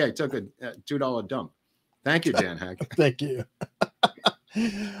Hack. Yeah, he took a $2 dump. Thank you, Dan Hack. Thank you.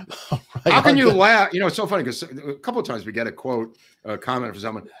 How can you laugh? It's so funny because a couple of times we get a quote, a comment from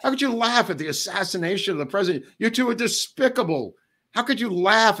someone. How could you laugh at the assassination of the president? You two are despicable. How could you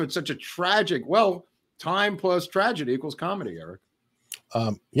laugh at such a tragic? Well, time plus tragedy equals comedy, Eric.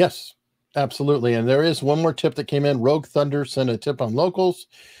 Yes, absolutely. And there is one more tip that came in. Rogue Thunder sent a tip on locals.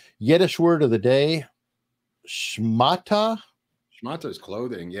 Yiddish word of the day, shmata. Shmata is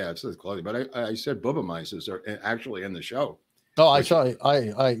clothing. Yeah, it says clothing. But I said booba mice are actually in the show. Oh, I saw.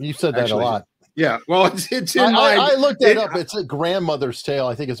 You said that a lot. Yeah. Well, it's in I looked that up. It's a grandmother's tale.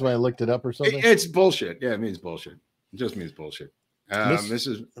 I think it's when I looked it up or something. It's bullshit. Yeah, it means bullshit. It just means bullshit. This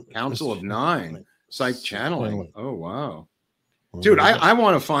is Council of Nine, psych channeling. Oh, wow. Dude, I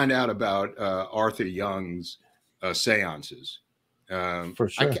want to find out about Arthur Young's seances. For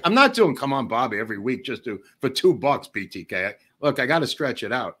sure. I'm not doing Come On Bobby every week just for $2, BTK. Look, I got to stretch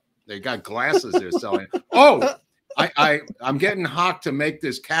it out. They got glasses they're selling. Oh, I'm getting hocked to make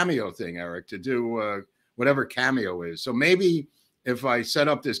this Cameo thing, Eric, to do whatever Cameo is. So maybe if I set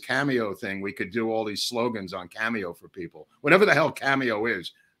up this Cameo thing, we could do all these slogans on Cameo for people. Whatever the hell Cameo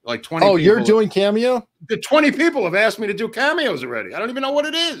is. Like 20 people. You're doing Cameo? The 20 people have asked me to do cameos already. I don't even know what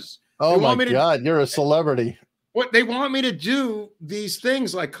it is. Oh my God, you're a celebrity. What they want me to do these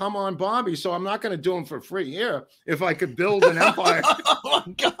things like Come On Bobby, so I'm not going to do them for free here. If I could build an empire, oh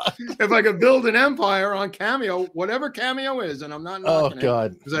my God. If I could build an empire on Cameo, whatever Cameo is, and I'm not knocking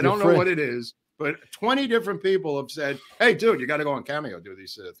it because I don't know what it is, but 20 different people have said, "Hey, dude, you got to go on Cameo, do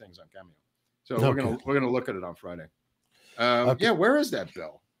these things on Cameo." So we're gonna look at it on Friday. Yeah, where is that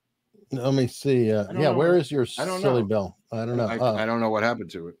bell? Let me see. Where is your silly bell? I don't know. I don't know what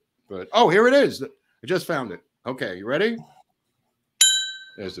happened to it, but here it is. I just found it. Okay, you ready?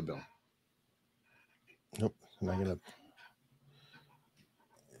 There's the bell. Nope.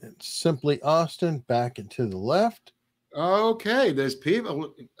 It's simply Austin back and to the left. Okay, there's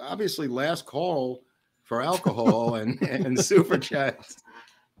people. Obviously, last call for alcohol and super chats.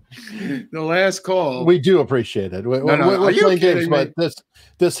 The last call. We do appreciate it. We're playing games, but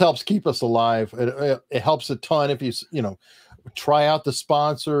this helps keep us alive. It helps a ton if you try out the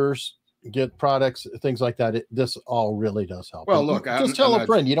sponsors, get products, things like that. This all really does help. Well, look, just tell a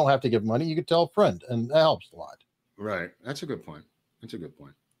friend. You don't have to give money. You can tell a friend, and that helps a lot. Right. That's a good point.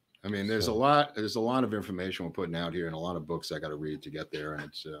 I mean, there's a lot of information we're putting out here, and a lot of books I got to read to get there, and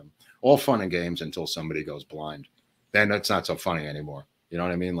it's all fun and games until somebody goes blind. Then it's not so funny anymore. You know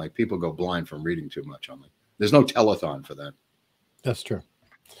what I mean? Like, people go blind from reading too much on them. There's no telethon for that. That's true.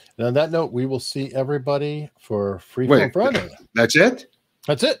 And on that note, we will see everybody for Free Film Friday. That's it?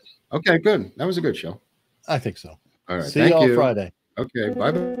 That's it. Okay, good. That was a good show. I think so. All right. See you all Friday. Okay,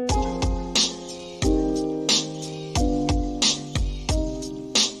 bye-bye.